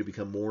of trying to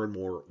become more and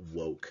more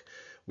woke.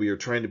 We are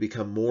trying to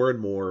become more and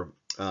more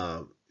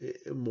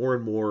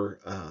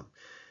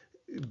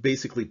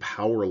basically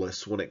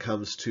powerless when it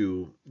comes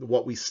to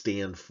what we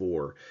stand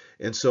for.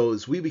 And so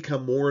as we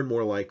become more and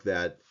more like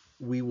that,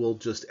 we will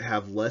just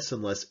have less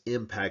and less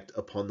impact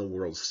upon the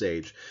world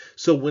stage.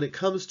 So when it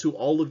comes to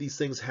all of these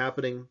things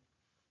happening,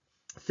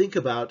 think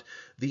about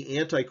the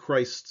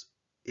Antichrist,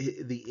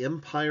 the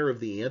empire of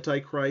the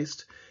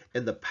Antichrist,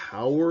 and the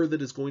power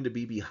that is going to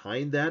be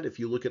behind that. If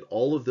you look at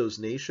all of those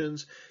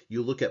nations,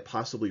 you look at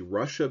possibly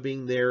Russia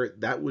being there,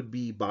 that would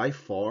be by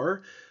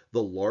far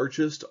the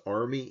largest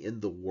army in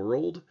the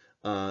world.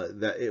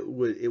 That it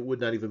would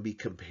not even be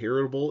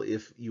comparable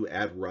if you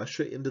add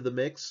Russia into the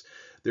mix.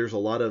 There's a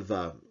lot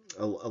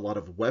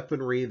of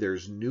weaponry.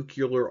 There's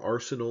nuclear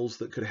arsenals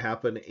that could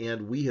happen,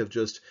 and we have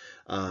just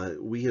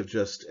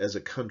as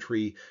a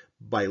country,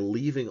 by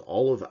leaving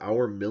all of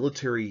our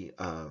military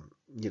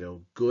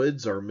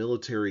goods, our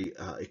military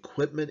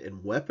equipment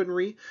and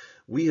weaponry,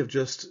 we have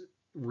just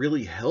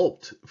really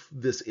helped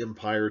this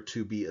empire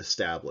to be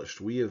established.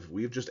 We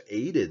have just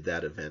aided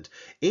that event.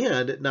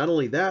 And not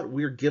only that,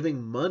 we're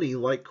giving money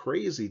like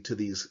crazy to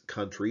these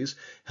countries,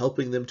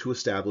 helping them to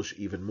establish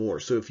even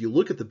more. So if you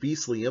look at the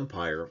beastly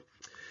empire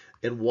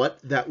and what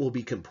that will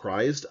be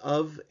comprised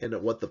of,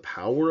 and what the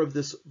power of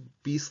this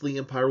beastly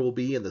empire will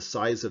be, and the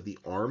size of the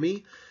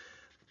army,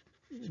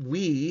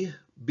 we,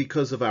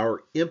 because of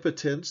our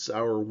impotence,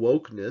 our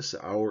wokeness,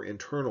 our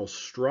internal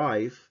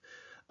strife,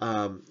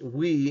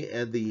 we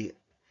and the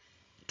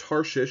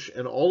Tarshish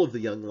and all of the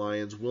young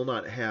lions will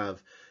not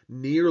have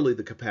nearly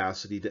the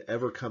capacity to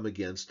ever come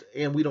against,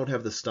 and we don't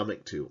have the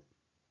stomach to.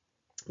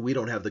 We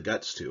don't have the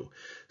guts to.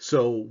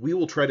 So we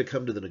will try to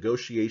come to the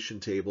negotiation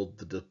table,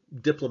 the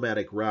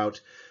diplomatic route,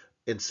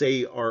 and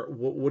say,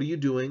 what are you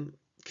doing?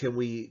 Can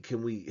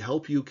we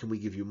help you? Can we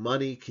give you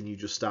money? Can you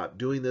just stop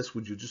doing this?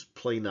 Would you just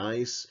play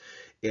nice?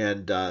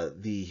 And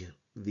the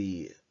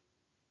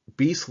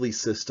beastly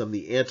system,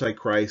 the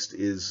Antichrist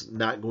is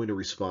not going to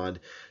respond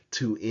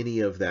to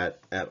any of that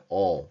at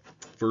all.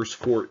 Verse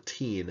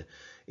 14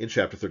 in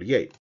chapter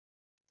 38.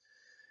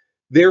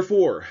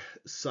 Therefore,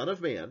 Son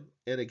of Man,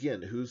 and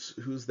again,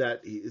 who's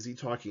that is he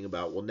talking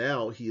about? Well,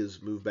 now he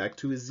has moved back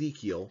to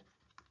Ezekiel.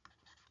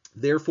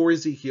 Therefore,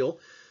 Ezekiel,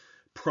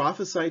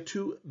 prophesy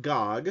to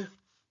Gog,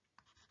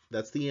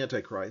 that's the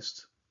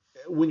Antichrist.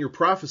 When you're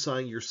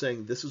prophesying, you're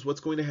saying, this is what's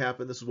going to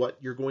happen, this is what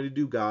you're going to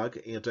do, Gog,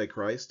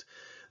 Antichrist.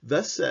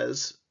 Thus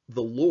says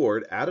the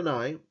Lord,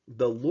 Adonai,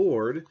 the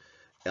Lord,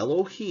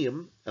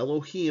 Elohim.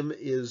 Elohim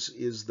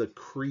is the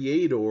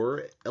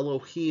creator.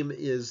 Elohim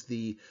is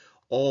the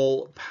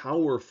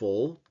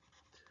all-powerful.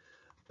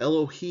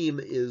 Elohim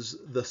is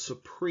the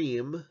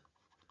supreme.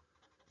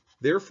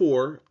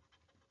 Therefore,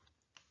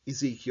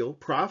 Ezekiel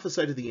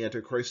prophesied to the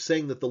Antichrist,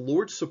 saying that the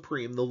Lord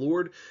supreme, the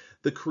Lord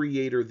the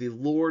creator, the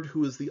Lord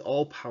who is the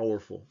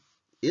all-powerful,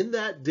 in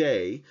that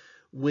day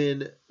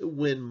when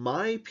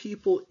my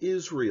people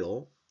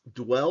Israel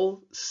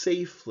dwell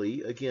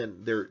safely, again,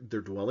 they're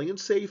dwelling in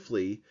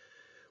safely,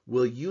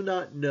 will you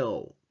not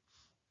know?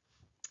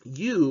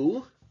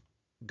 You,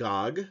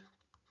 Gog,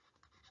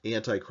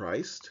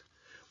 Antichrist,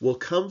 will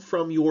come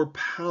from your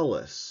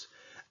palace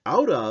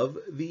out of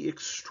the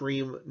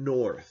extreme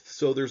north.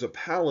 So there's a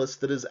palace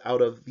that is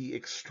out of the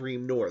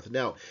extreme north.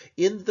 Now,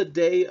 in the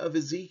day of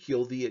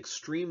Ezekiel, the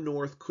extreme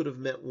north could have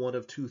meant one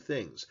of two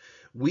things.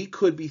 We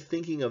could be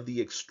thinking of the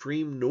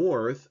extreme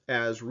north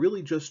as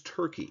really just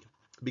Turkey,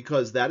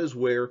 because that is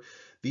where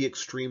the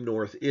extreme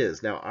north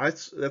is. Now,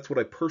 that's what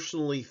I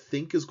personally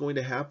think is going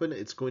to happen.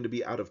 It's going to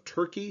be out of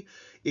Turkey.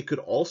 It could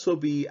also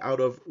be out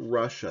of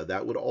Russia.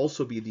 That would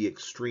also be the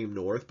extreme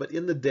north. But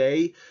in the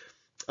day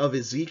of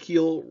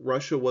Ezekiel,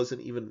 Russia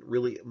wasn't even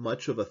really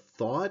much of a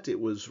thought. It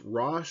was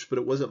Rosh, but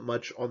it wasn't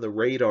much on the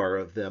radar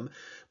of them.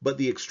 But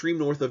the extreme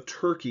north of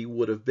Turkey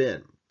would have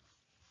been.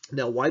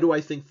 Now, why do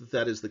I think that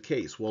that is the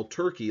case? Well,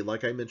 Turkey,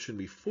 like I mentioned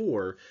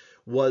before,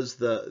 was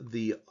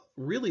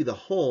really the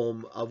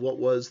home of what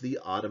was the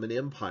Ottoman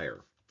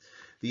Empire.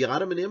 The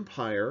Ottoman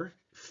Empire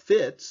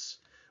fits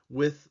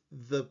with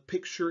the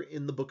picture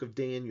in the book of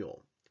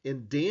Daniel.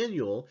 In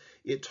Daniel,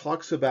 it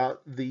talks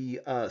about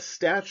the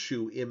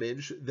statue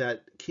image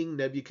that King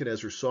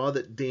Nebuchadnezzar saw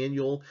that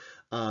Daniel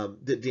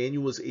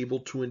was able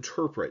to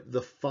interpret.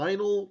 The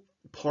final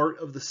part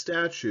of the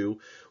statue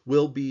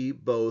will be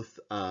both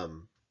what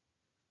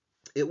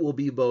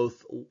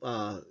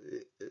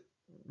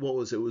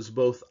was it? It was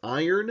both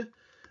iron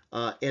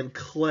and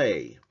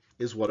clay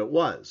is what it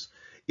was.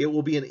 It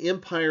will be an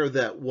empire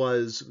that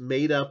was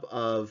made up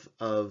of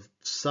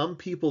some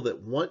people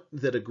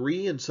that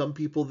agree and some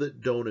people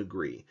that don't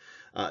agree.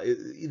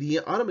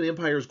 The Ottoman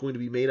Empire is going to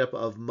be made up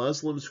of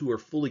Muslims who are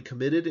fully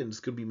committed, and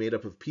it's going to be made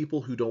up of people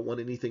who don't want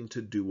anything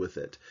to do with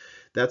it.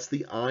 That's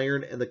the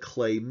iron and the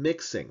clay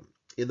mixing.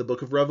 In the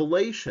book of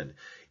Revelation,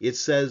 it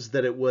says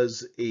that it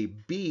was a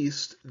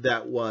beast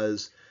that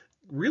was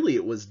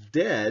it was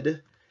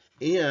dead,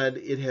 and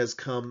it has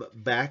come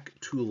back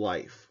to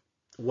life.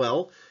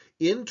 Well,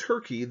 in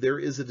Turkey, there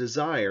is a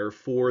desire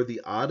for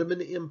the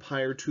Ottoman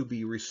Empire to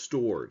be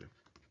restored.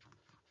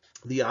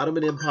 The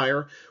Ottoman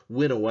Empire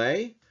went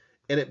away,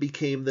 and it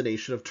became the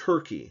nation of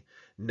Turkey.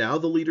 Now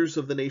the leaders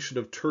of the nation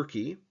of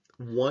Turkey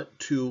want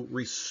to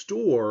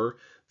restore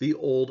the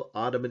old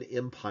Ottoman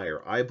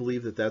Empire. I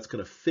believe that that's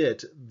going to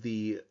fit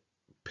the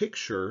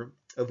picture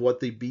of what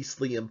the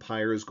beastly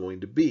empire is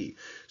going to be.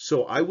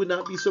 So I would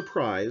not be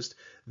surprised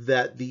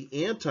that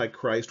the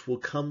Antichrist will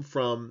come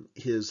from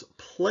his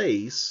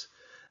place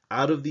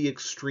out of the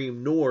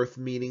extreme north,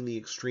 meaning the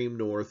extreme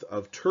north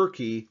of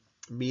Turkey,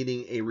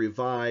 meaning a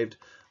revived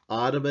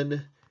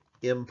Ottoman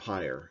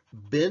Empire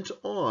bent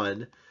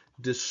on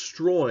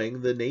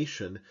destroying the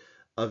nation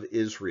of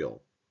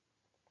Israel.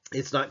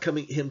 It's not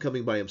him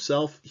coming by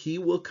himself. He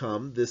will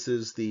come. This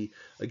is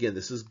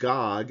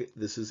Gog.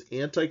 This is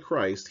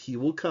Antichrist. He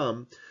will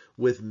come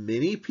with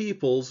many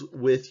peoples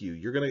with you.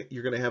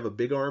 You're gonna have a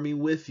big army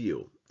with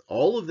you.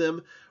 All of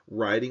them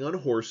riding on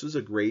horses,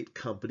 a great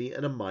company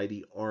and a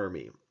mighty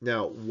army.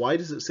 Now, why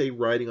does it say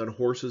riding on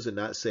horses and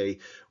not say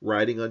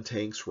riding on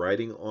tanks,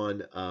 riding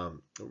on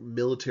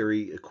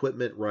military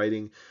equipment,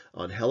 riding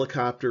on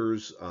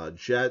helicopters,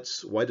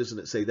 jets? Why doesn't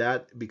it say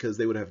that? Because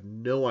they would have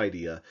no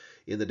idea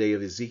in the day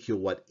of Ezekiel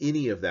what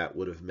any of that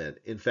would have meant.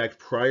 In fact,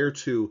 prior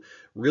to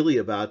really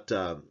about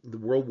the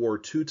World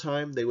War II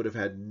time, they would have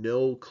had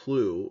no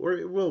clue,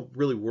 or well,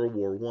 really World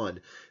War I,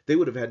 they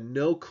would have had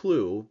no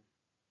clue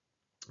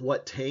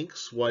what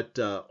tanks, what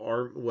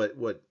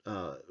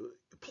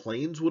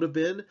planes would have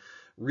been,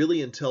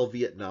 really until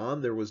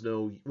Vietnam. There was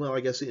no, well, I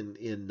guess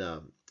in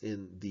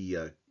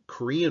the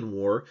Korean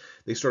War,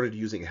 they started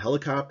using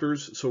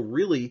helicopters. So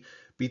really,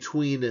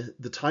 between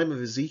the time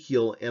of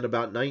Ezekiel and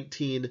about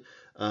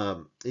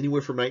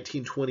anywhere from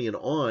 1920 and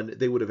on,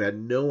 they would have had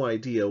no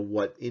idea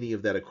what any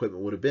of that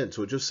equipment would have been.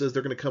 So it just says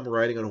they're going to come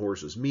riding on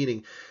horses,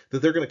 meaning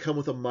that they're going to come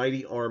with a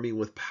mighty army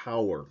with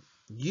power.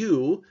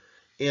 You,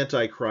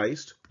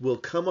 Antichrist, will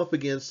come up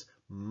against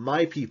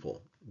my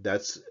people.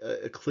 That's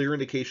a clear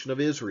indication of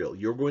Israel.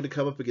 You're going to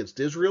come up against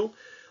Israel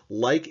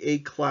like a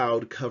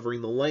cloud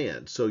covering the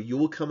land. So you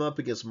will come up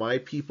against my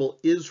people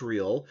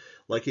Israel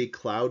like a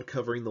cloud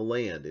covering the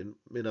land.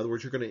 In other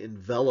words, you're going to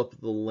envelop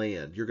the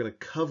land. You're going to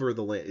cover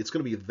the land. It's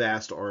going to be a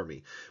vast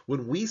army.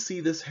 When we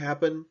see this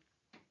happen,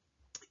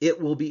 it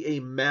will be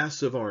a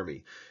massive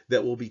army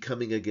that will be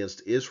coming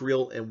against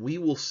Israel, and we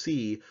will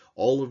see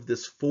all of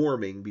this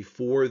forming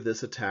before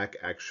this attack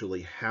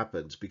actually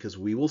happens, because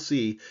we will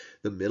see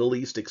the Middle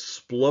East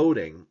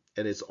exploding,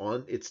 and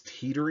it's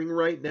teetering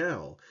right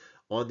now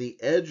on the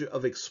edge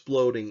of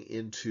exploding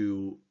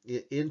into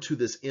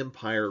this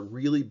empire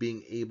really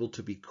being able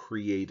to be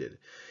created.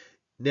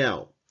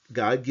 Now,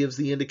 God gives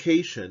the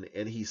indication,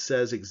 and he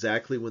says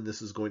exactly when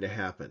this is going to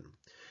happen.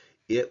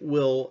 It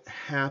will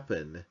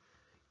happen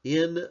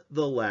in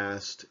the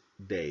last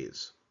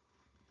days.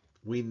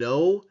 We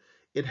know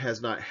it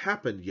has not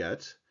happened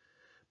yet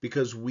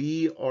because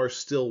we are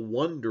still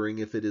wondering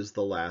if it is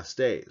the last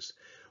days.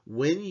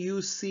 When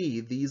you see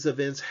these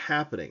events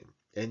happening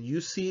and you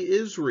see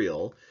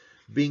Israel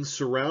being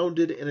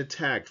surrounded and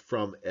attacked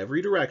from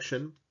every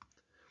direction,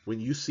 when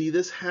you see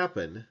this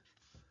happen,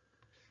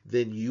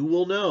 then you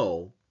will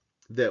know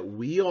that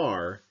we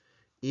are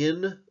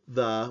in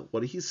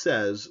what he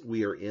says,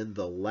 we are in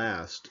the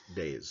last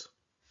days.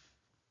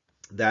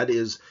 That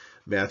is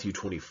Matthew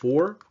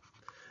 24.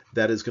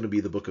 That is going to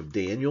be the book of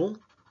Daniel.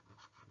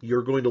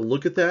 You're going to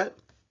look at that,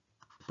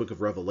 book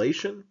of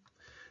Revelation.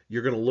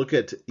 You're going to look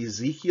at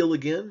Ezekiel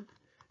again,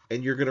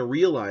 and you're going to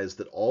realize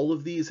that all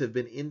of these have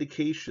been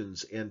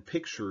indications and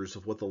pictures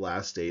of what the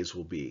last days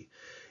will be.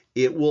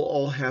 It will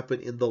all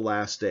happen in the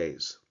last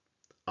days.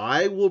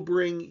 I will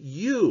bring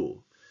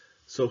you.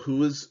 So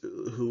who is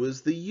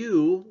the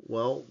you?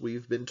 Well,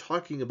 we've been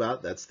talking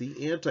about, that's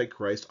the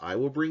Antichrist. I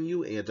will bring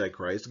you,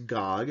 Antichrist,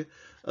 Gog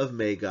of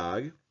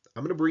Magog.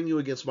 I'm going to bring you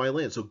against my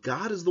land. So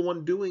God is the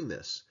one doing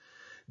this.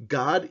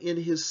 God, in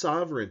his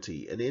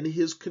sovereignty and in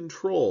his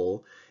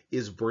control,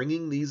 is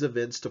bringing these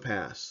events to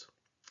pass.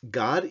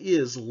 God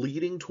is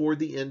leading toward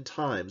the end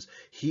times.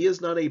 He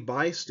is not a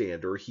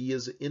bystander. He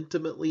is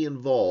intimately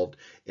involved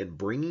in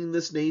bringing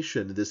this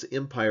nation, this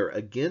empire,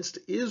 against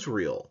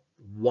Israel.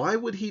 Why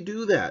would he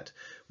do that?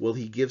 Well,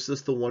 he gives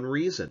us the one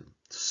reason: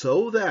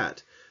 so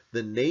that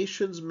the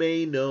nations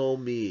may know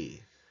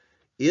me.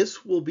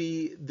 This will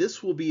be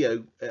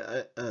a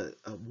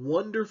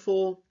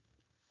wonderful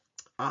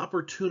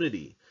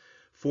opportunity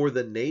for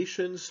the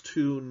nations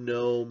to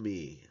know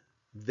me.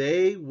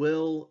 They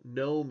will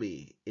know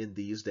me in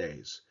these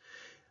days.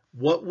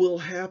 What will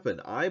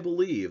happen, I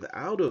believe,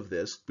 out of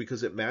this,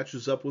 because it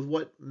matches up with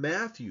what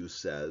Matthew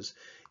says,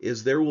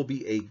 is there will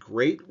be a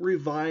great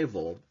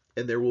revival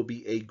and there will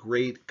be a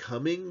great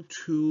coming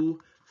to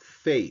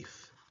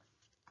faith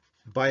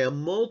by a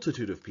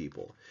multitude of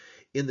people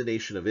in the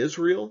nation of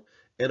Israel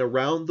and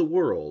around the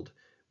world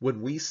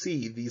when we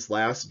see these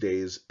last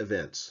days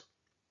events.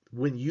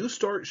 When you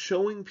start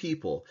showing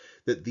people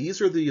that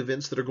these are the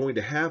events that are going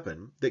to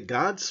happen, that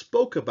God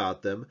spoke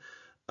about them,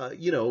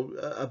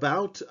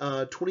 about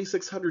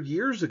 2,600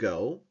 years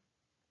ago,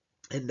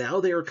 and now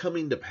they are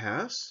coming to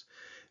pass,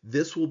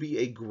 this will be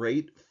a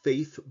great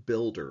faith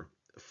builder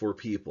for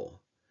people.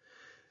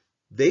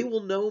 They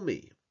will know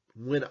me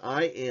when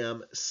I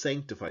am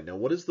sanctified. Now,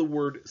 what does the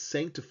word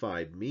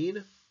sanctified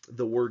mean?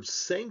 The word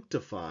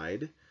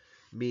sanctified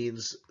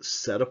means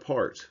set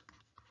apart.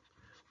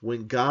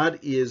 When God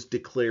is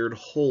declared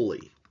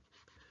holy.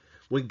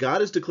 When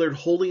God is declared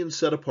holy and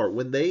set apart,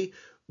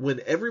 when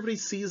everybody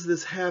sees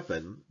this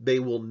happen, they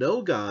will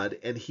know God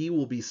and he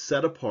will be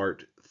set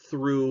apart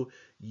through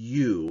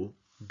you,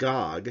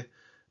 Gog,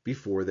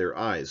 before their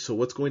eyes. So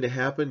what's going to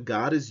happen?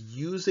 God is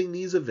using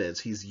these events.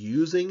 He's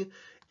using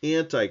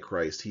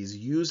Antichrist. He's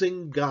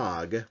using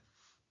Gog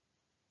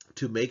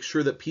to make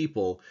sure that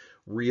people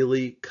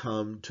really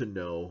come to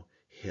know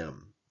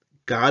him.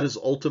 God is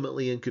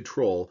ultimately in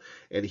control,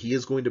 and he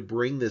is going to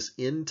bring this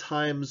end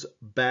times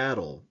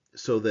battle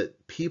so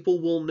that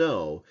people will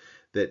know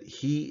that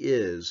he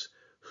is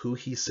who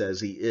he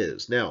says he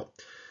is. Now,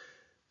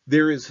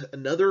 there is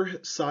another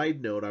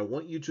side note I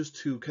want you just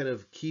to kind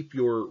of keep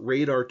your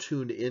radar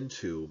tuned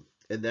into,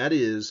 and that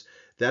is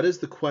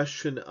the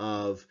question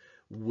of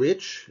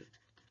which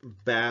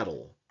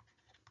battle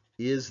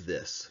is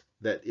this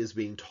that is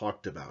being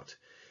talked about?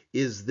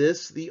 Is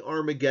this the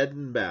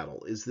Armageddon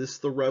battle? Is this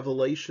the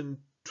Revelation,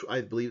 I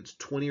believe it's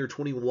 20 or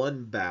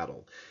 21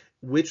 battle?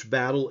 Which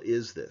battle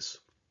is this?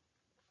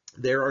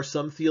 There are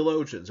some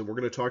theologians, and we're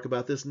going to talk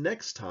about this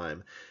next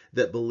time,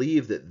 that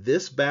believe that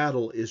this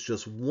battle is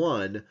just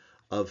one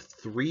of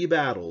 3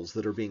 battles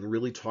that are being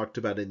really talked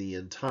about in the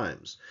end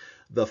times.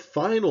 The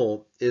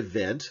final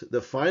event,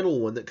 the final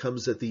one that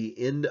comes at the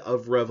end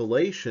of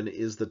Revelation,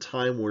 is the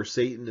time where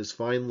Satan is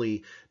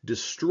finally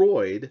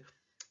destroyed,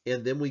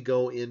 and then we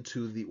go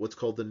into what's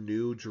called the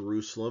New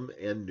Jerusalem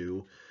and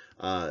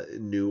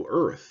New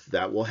Earth.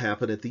 That will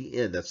happen at the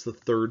end. That's the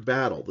 3rd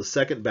battle. The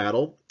 2nd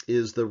battle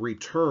is the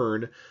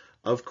return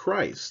of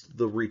Christ,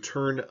 the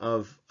return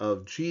of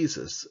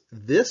Jesus.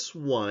 This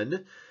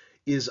one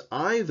is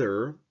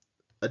either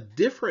a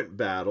different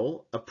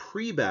battle, a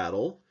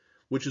pre-battle,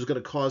 which is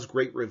going to cause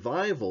great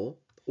revival,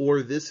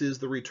 or this is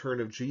the return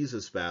of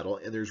Jesus battle.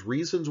 And there's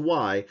reasons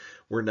why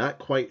we're not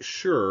quite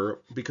sure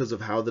because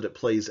of how that it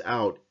plays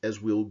out,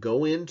 as we'll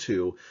go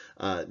into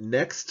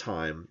next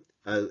time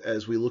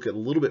as we look at a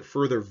little bit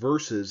further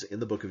verses in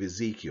the book of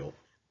Ezekiel.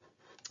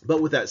 But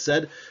with that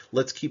said,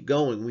 let's keep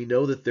going. We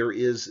know that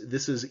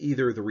this is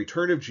either the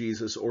return of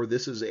Jesus or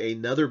this is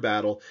another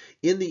battle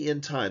in the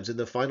end times, in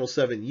the final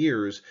 7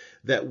 years,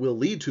 that will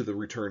lead to the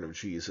return of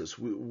Jesus.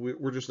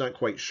 We're just not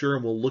quite sure,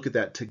 and we'll look at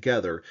that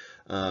together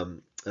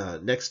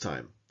next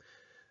time.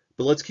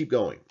 But let's keep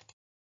going.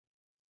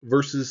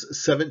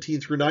 Verses 17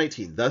 through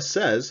 19. Thus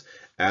says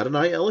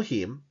Adonai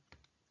Elohim.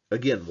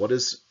 Again, what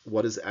is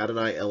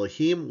Adonai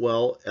Elohim?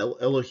 Well,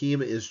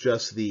 Elohim is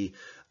just the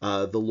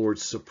Lord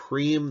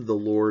supreme, the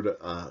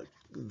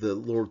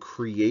Lord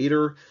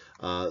creator,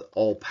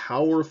 all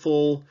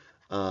powerful,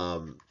 the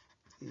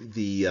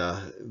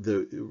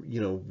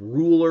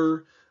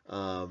ruler,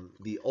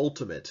 the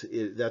ultimate.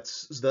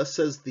 Thus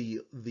says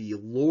the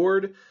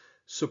Lord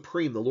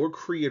supreme, the Lord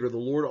creator, the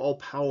Lord all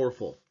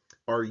powerful.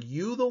 Are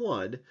you the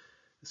one?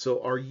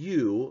 So are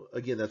you,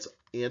 again, that's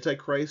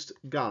Antichrist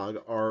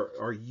Gog,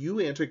 are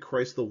you,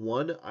 Antichrist, the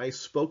one I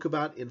spoke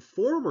about in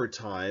former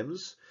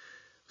times?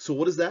 So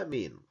what does that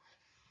mean?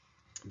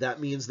 That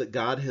means that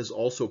God has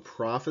also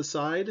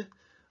prophesied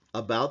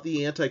about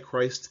the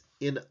Antichrist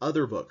in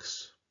other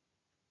books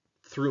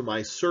through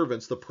my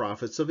servants, the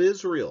prophets of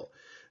Israel.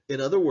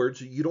 In other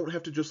words, you don't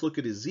have to just look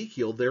at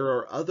Ezekiel. There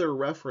are other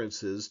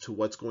references to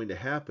what's going to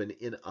happen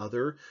in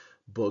other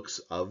books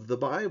of the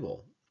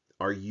Bible.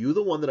 Are you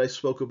the one that I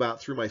spoke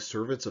about through my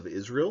servants of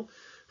Israel,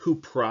 who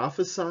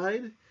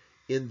prophesied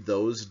in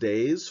those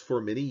days for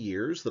many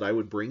years that I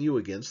would bring you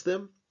against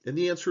them? And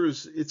the answer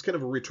is, it's kind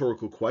of a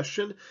rhetorical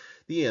question.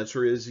 The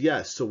answer is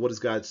yes. So what is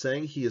God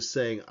saying? He is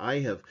saying, I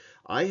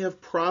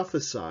have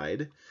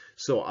prophesied.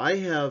 So I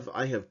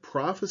have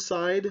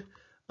prophesied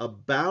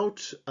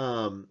about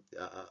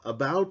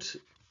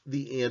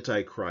the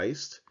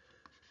Antichrist,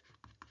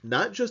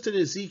 not just in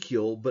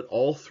Ezekiel, but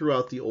all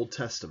throughout the Old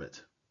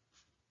Testament.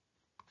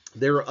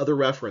 There are other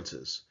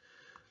references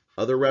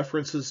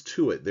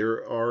to it.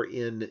 There are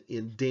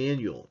in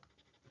Daniel,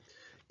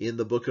 in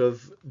the book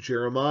of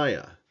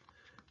Jeremiah.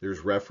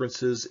 There's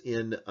references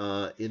in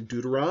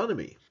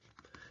Deuteronomy.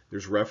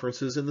 There's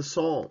references in the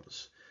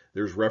Psalms.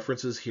 There's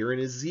references here in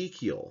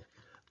Ezekiel,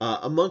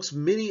 amongst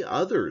many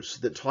others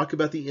that talk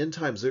about the end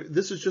times.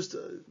 This is just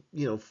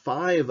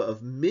 5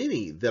 of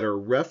many that are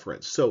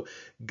referenced. So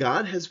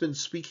God has been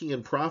speaking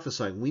and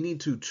prophesying. We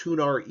need to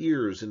tune our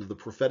ears into the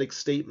prophetic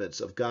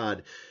statements of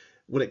God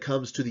when it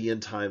comes to the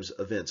end times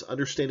events.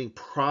 Understanding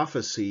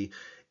prophecy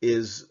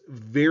is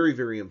very,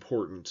 very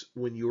important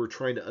when you're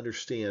trying to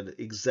understand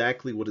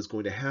exactly what is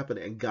going to happen.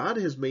 And God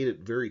has made it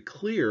very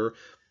clear.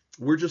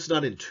 We're just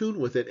not in tune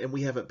with it, and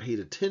we haven't paid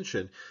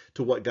attention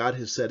to what God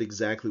has said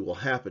exactly will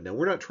happen. Now,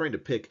 we're not trying to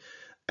pick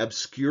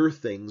obscure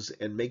things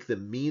and make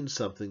them mean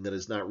something that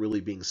is not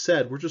really being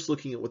said. We're just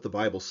looking at what the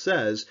Bible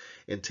says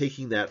and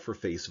taking that for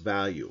face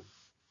value.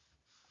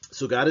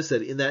 So God has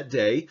said, in that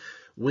day,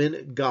 when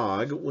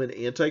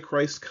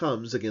Antichrist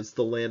comes against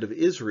the land of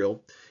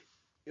Israel,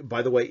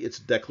 by the way, it's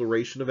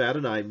declaration of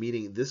Adonai,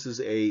 meaning this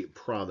is a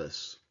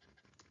promise.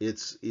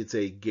 It's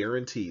a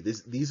guarantee.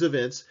 These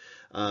events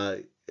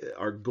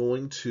are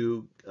going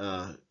to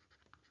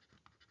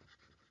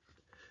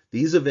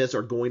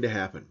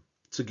happen.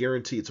 It's a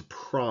guarantee. It's a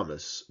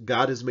promise.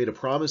 God has made a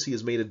promise. He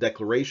has made a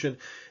declaration.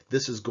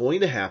 This is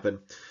going to happen.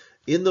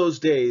 In those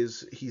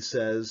days, he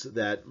says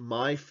that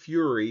my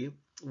fury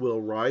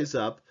will rise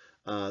up.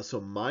 So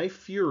my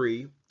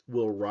fury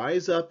will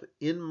rise up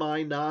in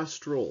my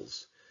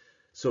nostrils.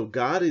 So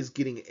God is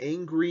getting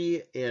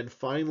angry, and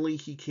finally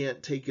he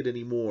can't take it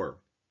anymore.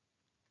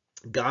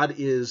 God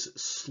is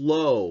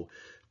slow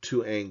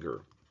to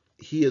anger.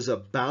 He is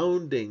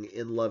abounding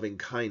in loving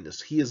kindness.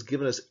 He has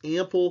given us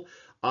ample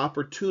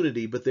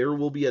opportunity, but there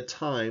will be a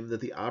time that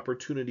the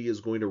opportunity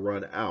is going to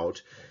run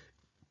out.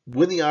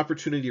 When the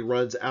opportunity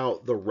runs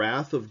out, the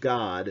wrath of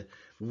God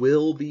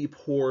will be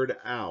poured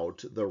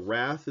out. The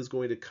wrath is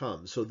going to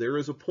come. So there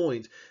is a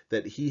point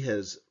that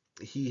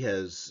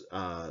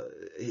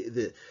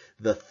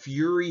the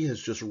fury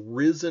has just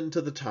risen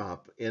to the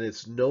top, and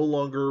it's no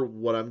longer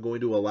what I'm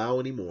going to allow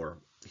anymore.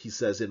 He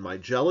says, in my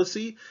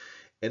jealousy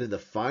and in the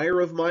fire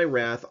of my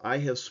wrath, I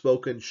have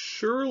spoken.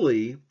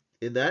 Surely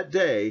in that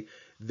day,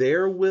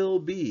 there will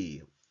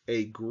be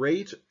a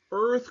great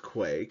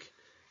earthquake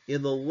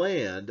in the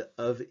land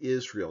of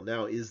Israel.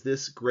 Now, is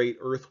this great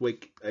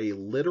earthquake a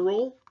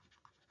literal,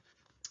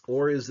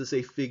 or is this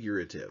a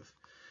figurative?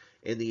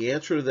 And the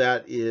answer to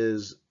that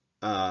is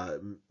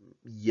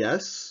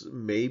yes,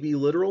 maybe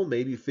literal,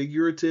 maybe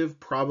figurative,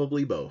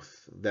 probably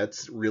both.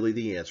 That's really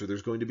the answer.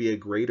 There's going to be a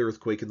great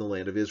earthquake in the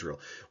land of Israel.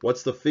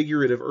 What's the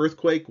figurative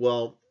earthquake?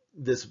 Well,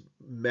 this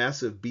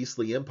massive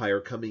beastly empire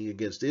coming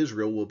against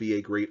Israel will be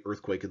a great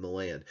earthquake in the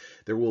land.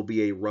 There will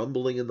be a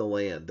rumbling in the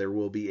land. There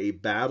will be a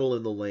battle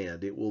in the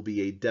land. It will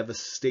be a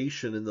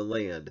devastation in the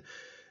land.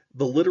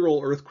 The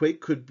literal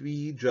earthquake could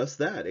be just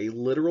that, a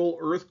literal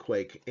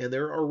earthquake. And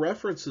there are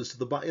references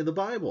to in the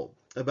Bible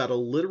about a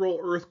literal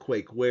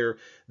earthquake where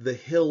the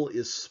hill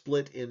is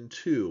split in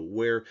two,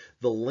 where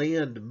the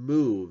land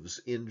moves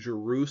in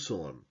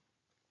Jerusalem.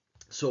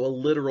 So a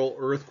literal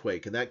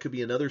earthquake, and that could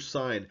be another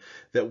sign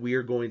that we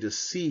are going to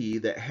see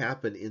that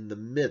happen in the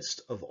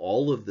midst of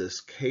all of this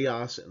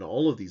chaos and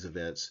all of these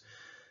events.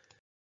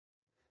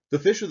 The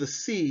fish of the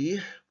sea,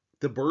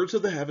 the birds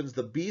of the heavens,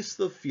 the beasts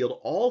of the field,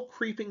 all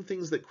creeping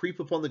things that creep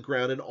upon the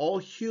ground, and all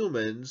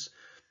humans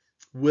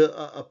will,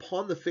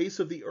 upon the face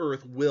of the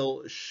earth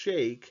will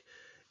shake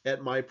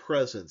at my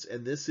presence.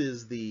 And this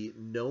is the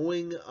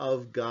knowing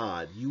of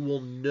God. You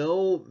will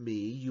know me.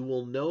 You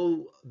will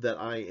know that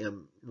I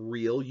am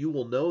real. You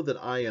will know that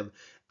I am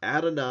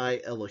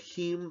Adonai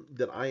Elohim,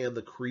 that I am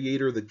the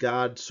creator, the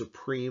God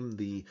supreme,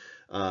 the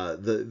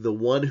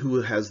one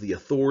who has the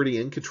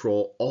authority and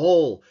control.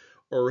 All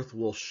earth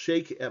will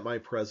shake at my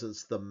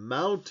presence. The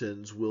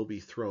mountains will be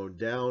thrown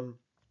down.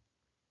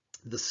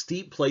 The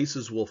steep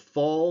places will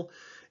fall.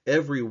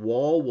 Every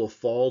wall will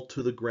fall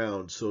to the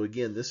ground. So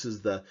again, this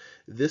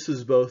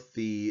is both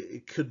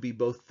it could be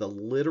both the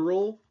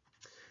literal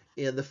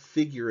and the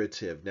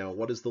figurative. Now,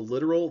 what is the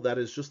literal? That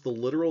is just the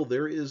literal.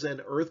 There is an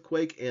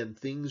earthquake and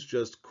things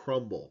just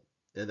crumble.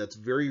 And that's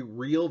very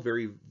real,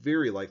 very,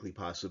 very likely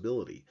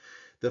possibility.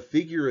 The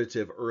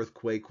figurative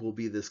earthquake will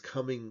be this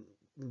coming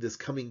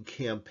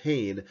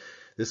campaign,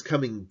 this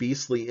coming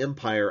beastly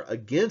empire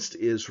against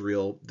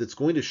Israel that's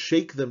going to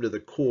shake them to the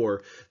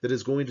core, that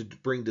is going to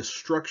bring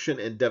destruction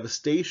and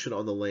devastation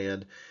on the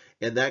land,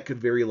 and that could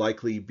very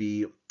likely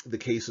be the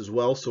case as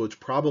well. So it's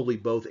probably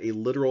both a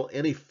literal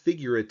and a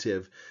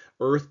figurative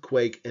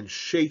earthquake and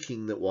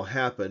shaking that will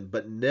happen,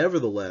 but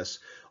nevertheless,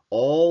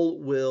 all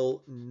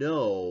will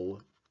know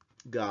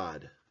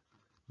God.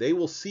 They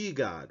will see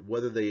God.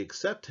 Whether they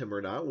accept him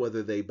or not,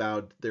 whether they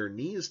bow their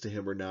knees to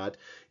him or not,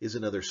 is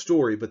another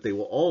story, but they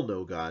will all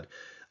know God.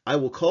 I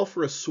will call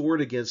for a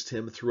sword against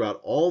him throughout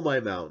all my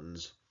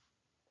mountains.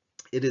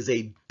 It is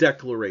a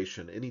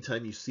declaration.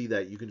 Anytime you see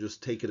that, you can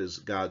just take it as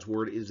God's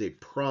word. It is a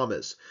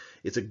promise.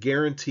 It's a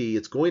guarantee.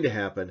 It's going to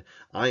happen.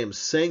 I am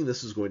saying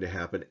this is going to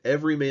happen.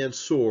 Every man's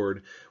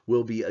sword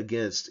will be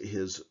against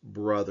his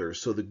brother.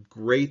 So the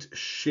great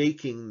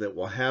shaking that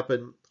will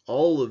happen,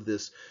 all of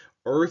this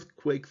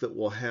earthquake that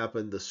will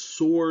happen, the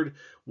sword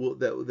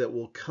that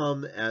will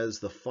come as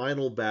the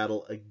final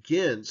battle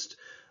against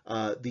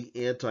the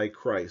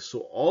Antichrist. So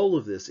all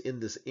of this in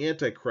this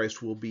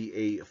Antichrist will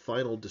be a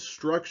final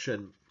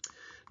destruction,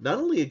 not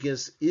only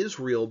against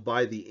Israel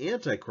by the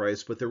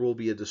Antichrist, but there will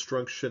be a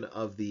destruction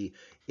of the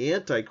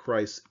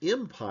Antichrist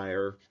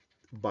empire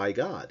by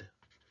God.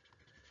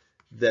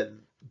 That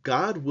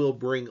God will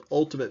bring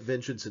ultimate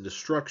vengeance and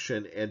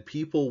destruction, and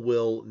people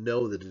will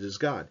know that it is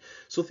God.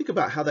 So think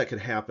about how that could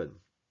happen.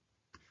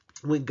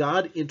 When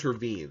God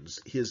intervenes,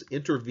 his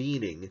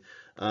intervening,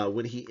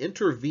 when he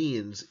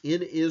intervenes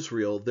in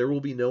Israel, there will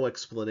be no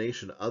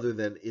explanation other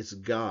than it's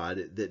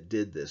God that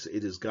did this.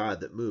 It is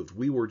God that moved.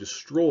 We were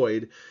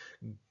destroyed.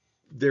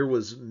 There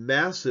was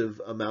massive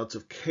amounts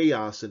of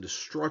chaos and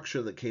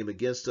destruction that came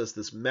against us,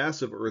 this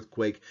massive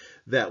earthquake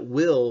that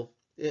will,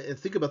 and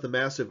think about the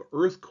massive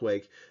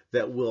earthquake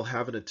that will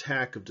have an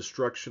attack of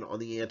destruction on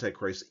the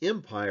Antichrist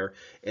empire,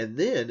 and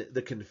then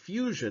the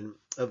confusion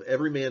of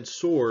every man's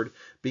sword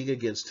being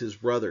against his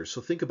brother.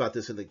 So think about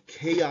this in the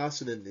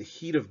chaos and in the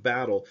heat of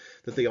battle,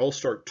 that they all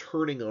start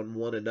turning on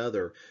one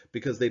another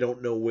because they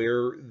don't know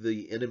where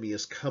the enemy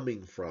is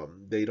coming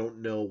from. They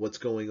don't know what's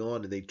going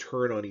on, and they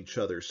turn on each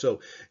other. So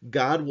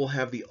God will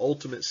have the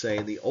ultimate say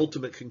and the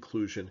ultimate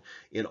conclusion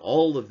in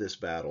all of this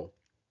battle.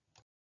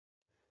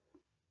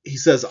 He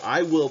says,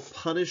 I will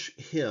punish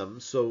him.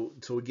 So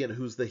again,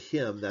 who's the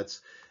him? That's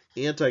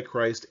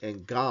Antichrist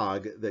and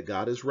Gog that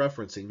God is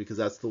referencing, because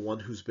that's the one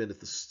who's been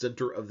at the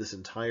center of this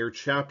entire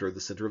chapter,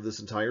 the center of this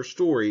entire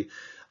story.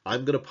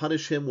 I'm going to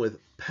punish him with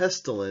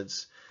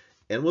pestilence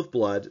and with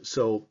blood.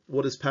 So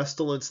what is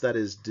pestilence? That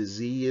is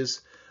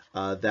disease.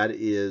 That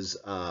is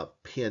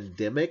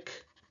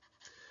pandemic.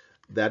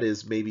 That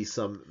is maybe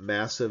some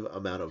massive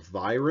amount of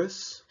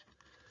virus.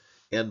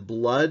 And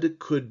blood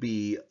could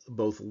be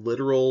both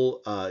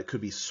literal. It could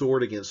be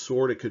sword against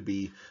sword. It could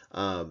be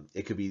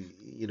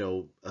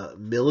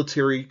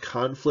military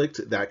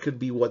conflict. That could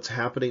be what's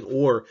happening,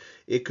 or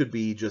it could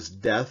be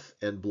just death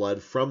and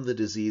blood from the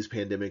disease,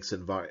 pandemics,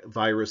 and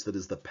virus that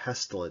is the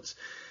pestilence.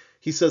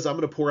 He says, I'm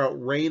going to pour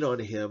out rain on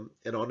him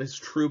and on his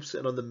troops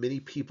and on the many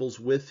peoples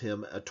with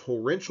him, a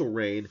torrential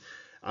rain.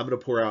 I'm going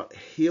to pour out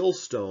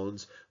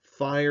hailstones,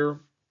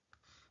 fire,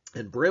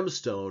 and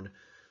brimstone.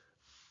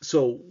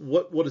 So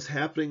what is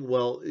happening?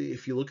 Well,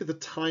 if you look at the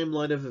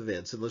timeline of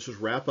events, and let's just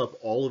wrap up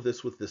all of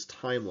this with this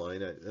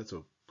timeline. That's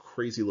a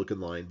crazy looking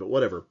line, but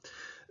whatever.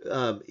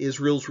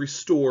 Israel's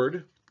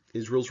restored.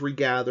 Israel's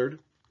regathered.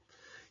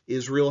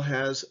 Israel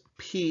has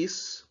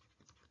peace.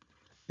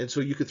 And so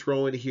you could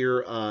throw in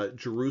here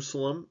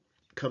Jerusalem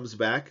comes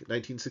back,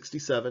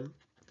 1967.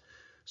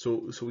 So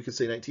we could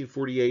say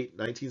 1948,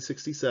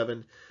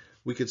 1967.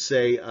 We could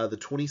say the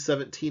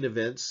 2017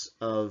 events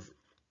of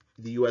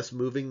the U.S.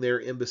 moving their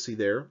embassy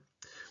there.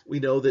 We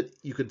know that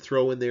you could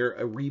throw in there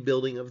a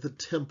rebuilding of the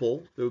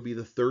temple. There would be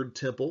the third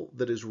temple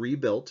that is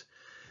rebuilt.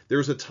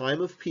 There's a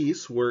time of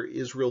peace where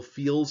Israel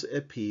feels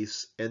at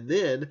peace, and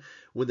then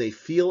when they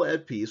feel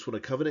at peace, when a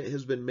covenant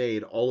has been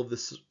made, all of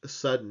a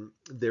sudden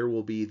there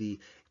will be the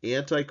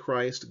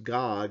Antichrist.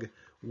 Gog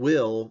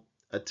will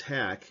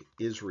attack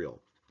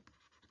Israel.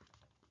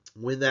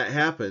 When that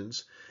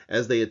happens,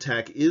 as they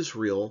attack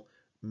Israel,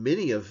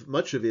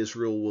 much of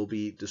Israel will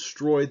be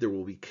destroyed. There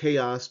will be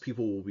chaos.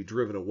 People will be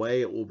driven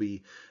away. It will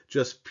be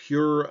just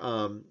pure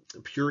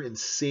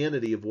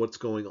insanity of what's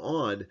going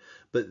on.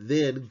 But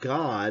then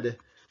God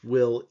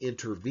will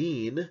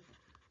intervene.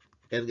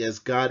 And as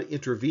God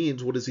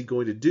intervenes, what is he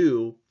going to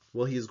do?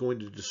 Well, he is going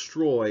to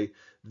destroy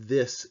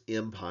this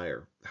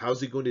empire. How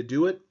is he going to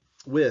do it?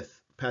 With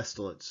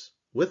pestilence,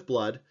 with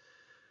blood,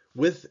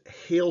 with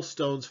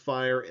hailstones,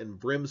 fire, and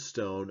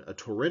brimstone, a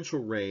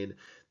torrential rain.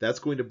 That's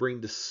going to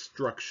bring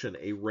destruction,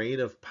 a reign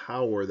of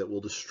power that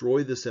will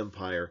destroy this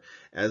empire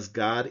as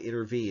God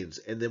intervenes.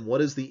 And then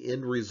what is the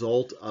end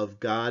result of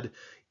God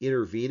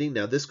intervening?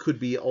 Now, this could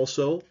be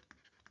also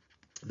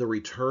the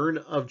return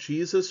of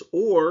Jesus,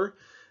 or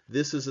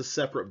this is a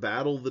separate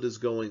battle that is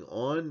going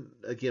on.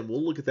 Again,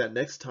 we'll look at that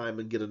next time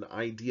and get an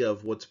idea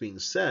of what's being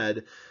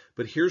said.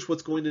 But here's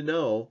what's going to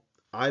know.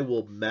 I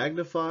will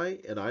magnify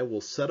and I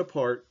will set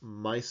apart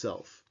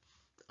myself.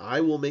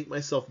 I will make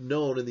myself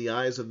known in the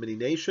eyes of many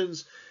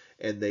nations,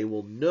 and they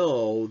will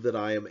know that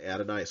I am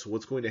Adonai. So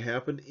what's going to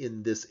happen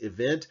in this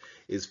event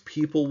is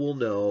people will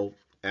know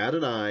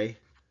Adonai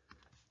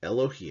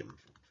Elohim.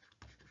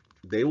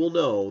 They will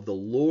know the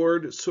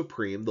Lord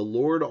Supreme, the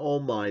Lord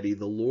Almighty,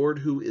 the Lord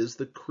who is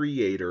the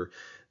Creator.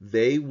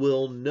 They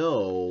will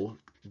know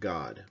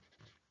God.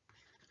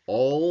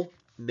 All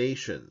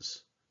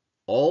nations,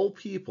 all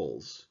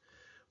peoples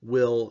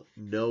will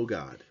know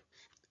God.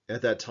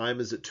 At that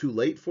time, is it too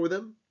late for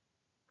them?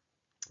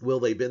 Will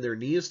they bend their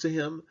knees to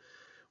him?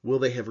 Will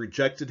they have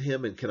rejected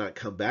him and cannot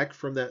come back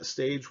from that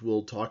stage?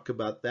 We'll talk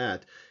about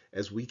that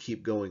as we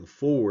keep going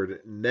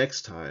forward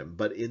next time.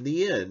 But in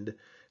the end,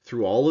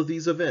 through all of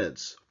these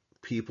events,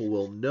 people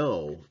will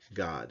know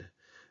God.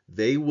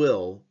 They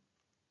will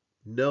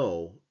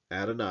know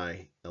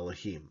Adonai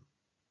Elohim.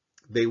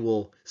 They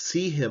will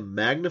see him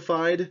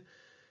magnified,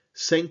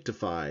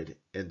 sanctified,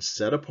 and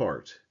set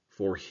apart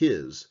for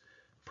his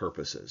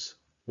purposes.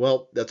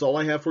 Well, that's all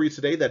I have for you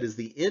today. That is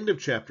the end of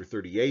chapter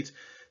 38.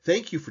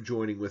 Thank you for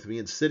joining with me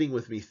and sitting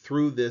with me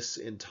through this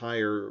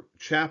entire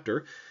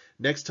chapter.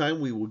 Next time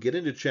we will get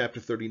into chapter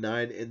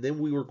 39, and then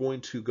we are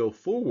going to go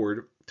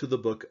forward to the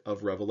book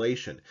of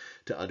Revelation.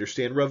 To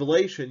understand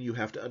Revelation, you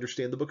have to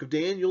understand the book of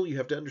Daniel, you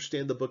have to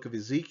understand the book of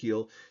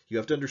Ezekiel, you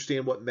have to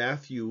understand what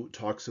Matthew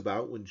talks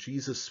about when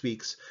Jesus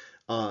speaks,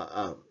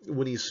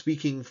 when he's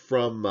speaking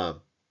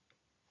from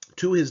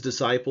to his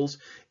disciples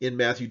in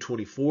Matthew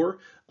 24.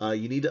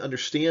 You need to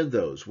understand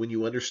those. When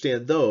you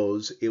understand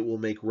those, it will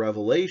make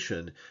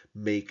Revelation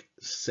make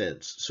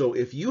sense. So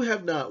if you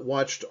have not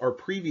watched our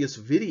previous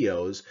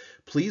videos,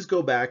 please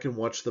go back and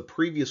watch the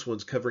previous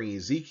ones covering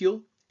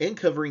Ezekiel and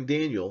covering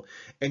Daniel,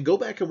 and go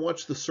back and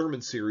watch the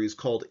sermon series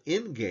called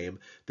Endgame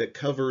that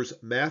covers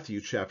Matthew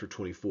chapter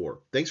 24.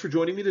 Thanks for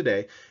joining me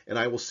today, and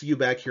I will see you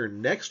back here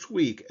next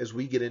week as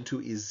we get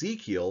into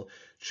Ezekiel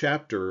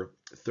chapter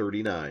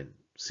 39.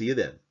 See you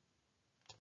then.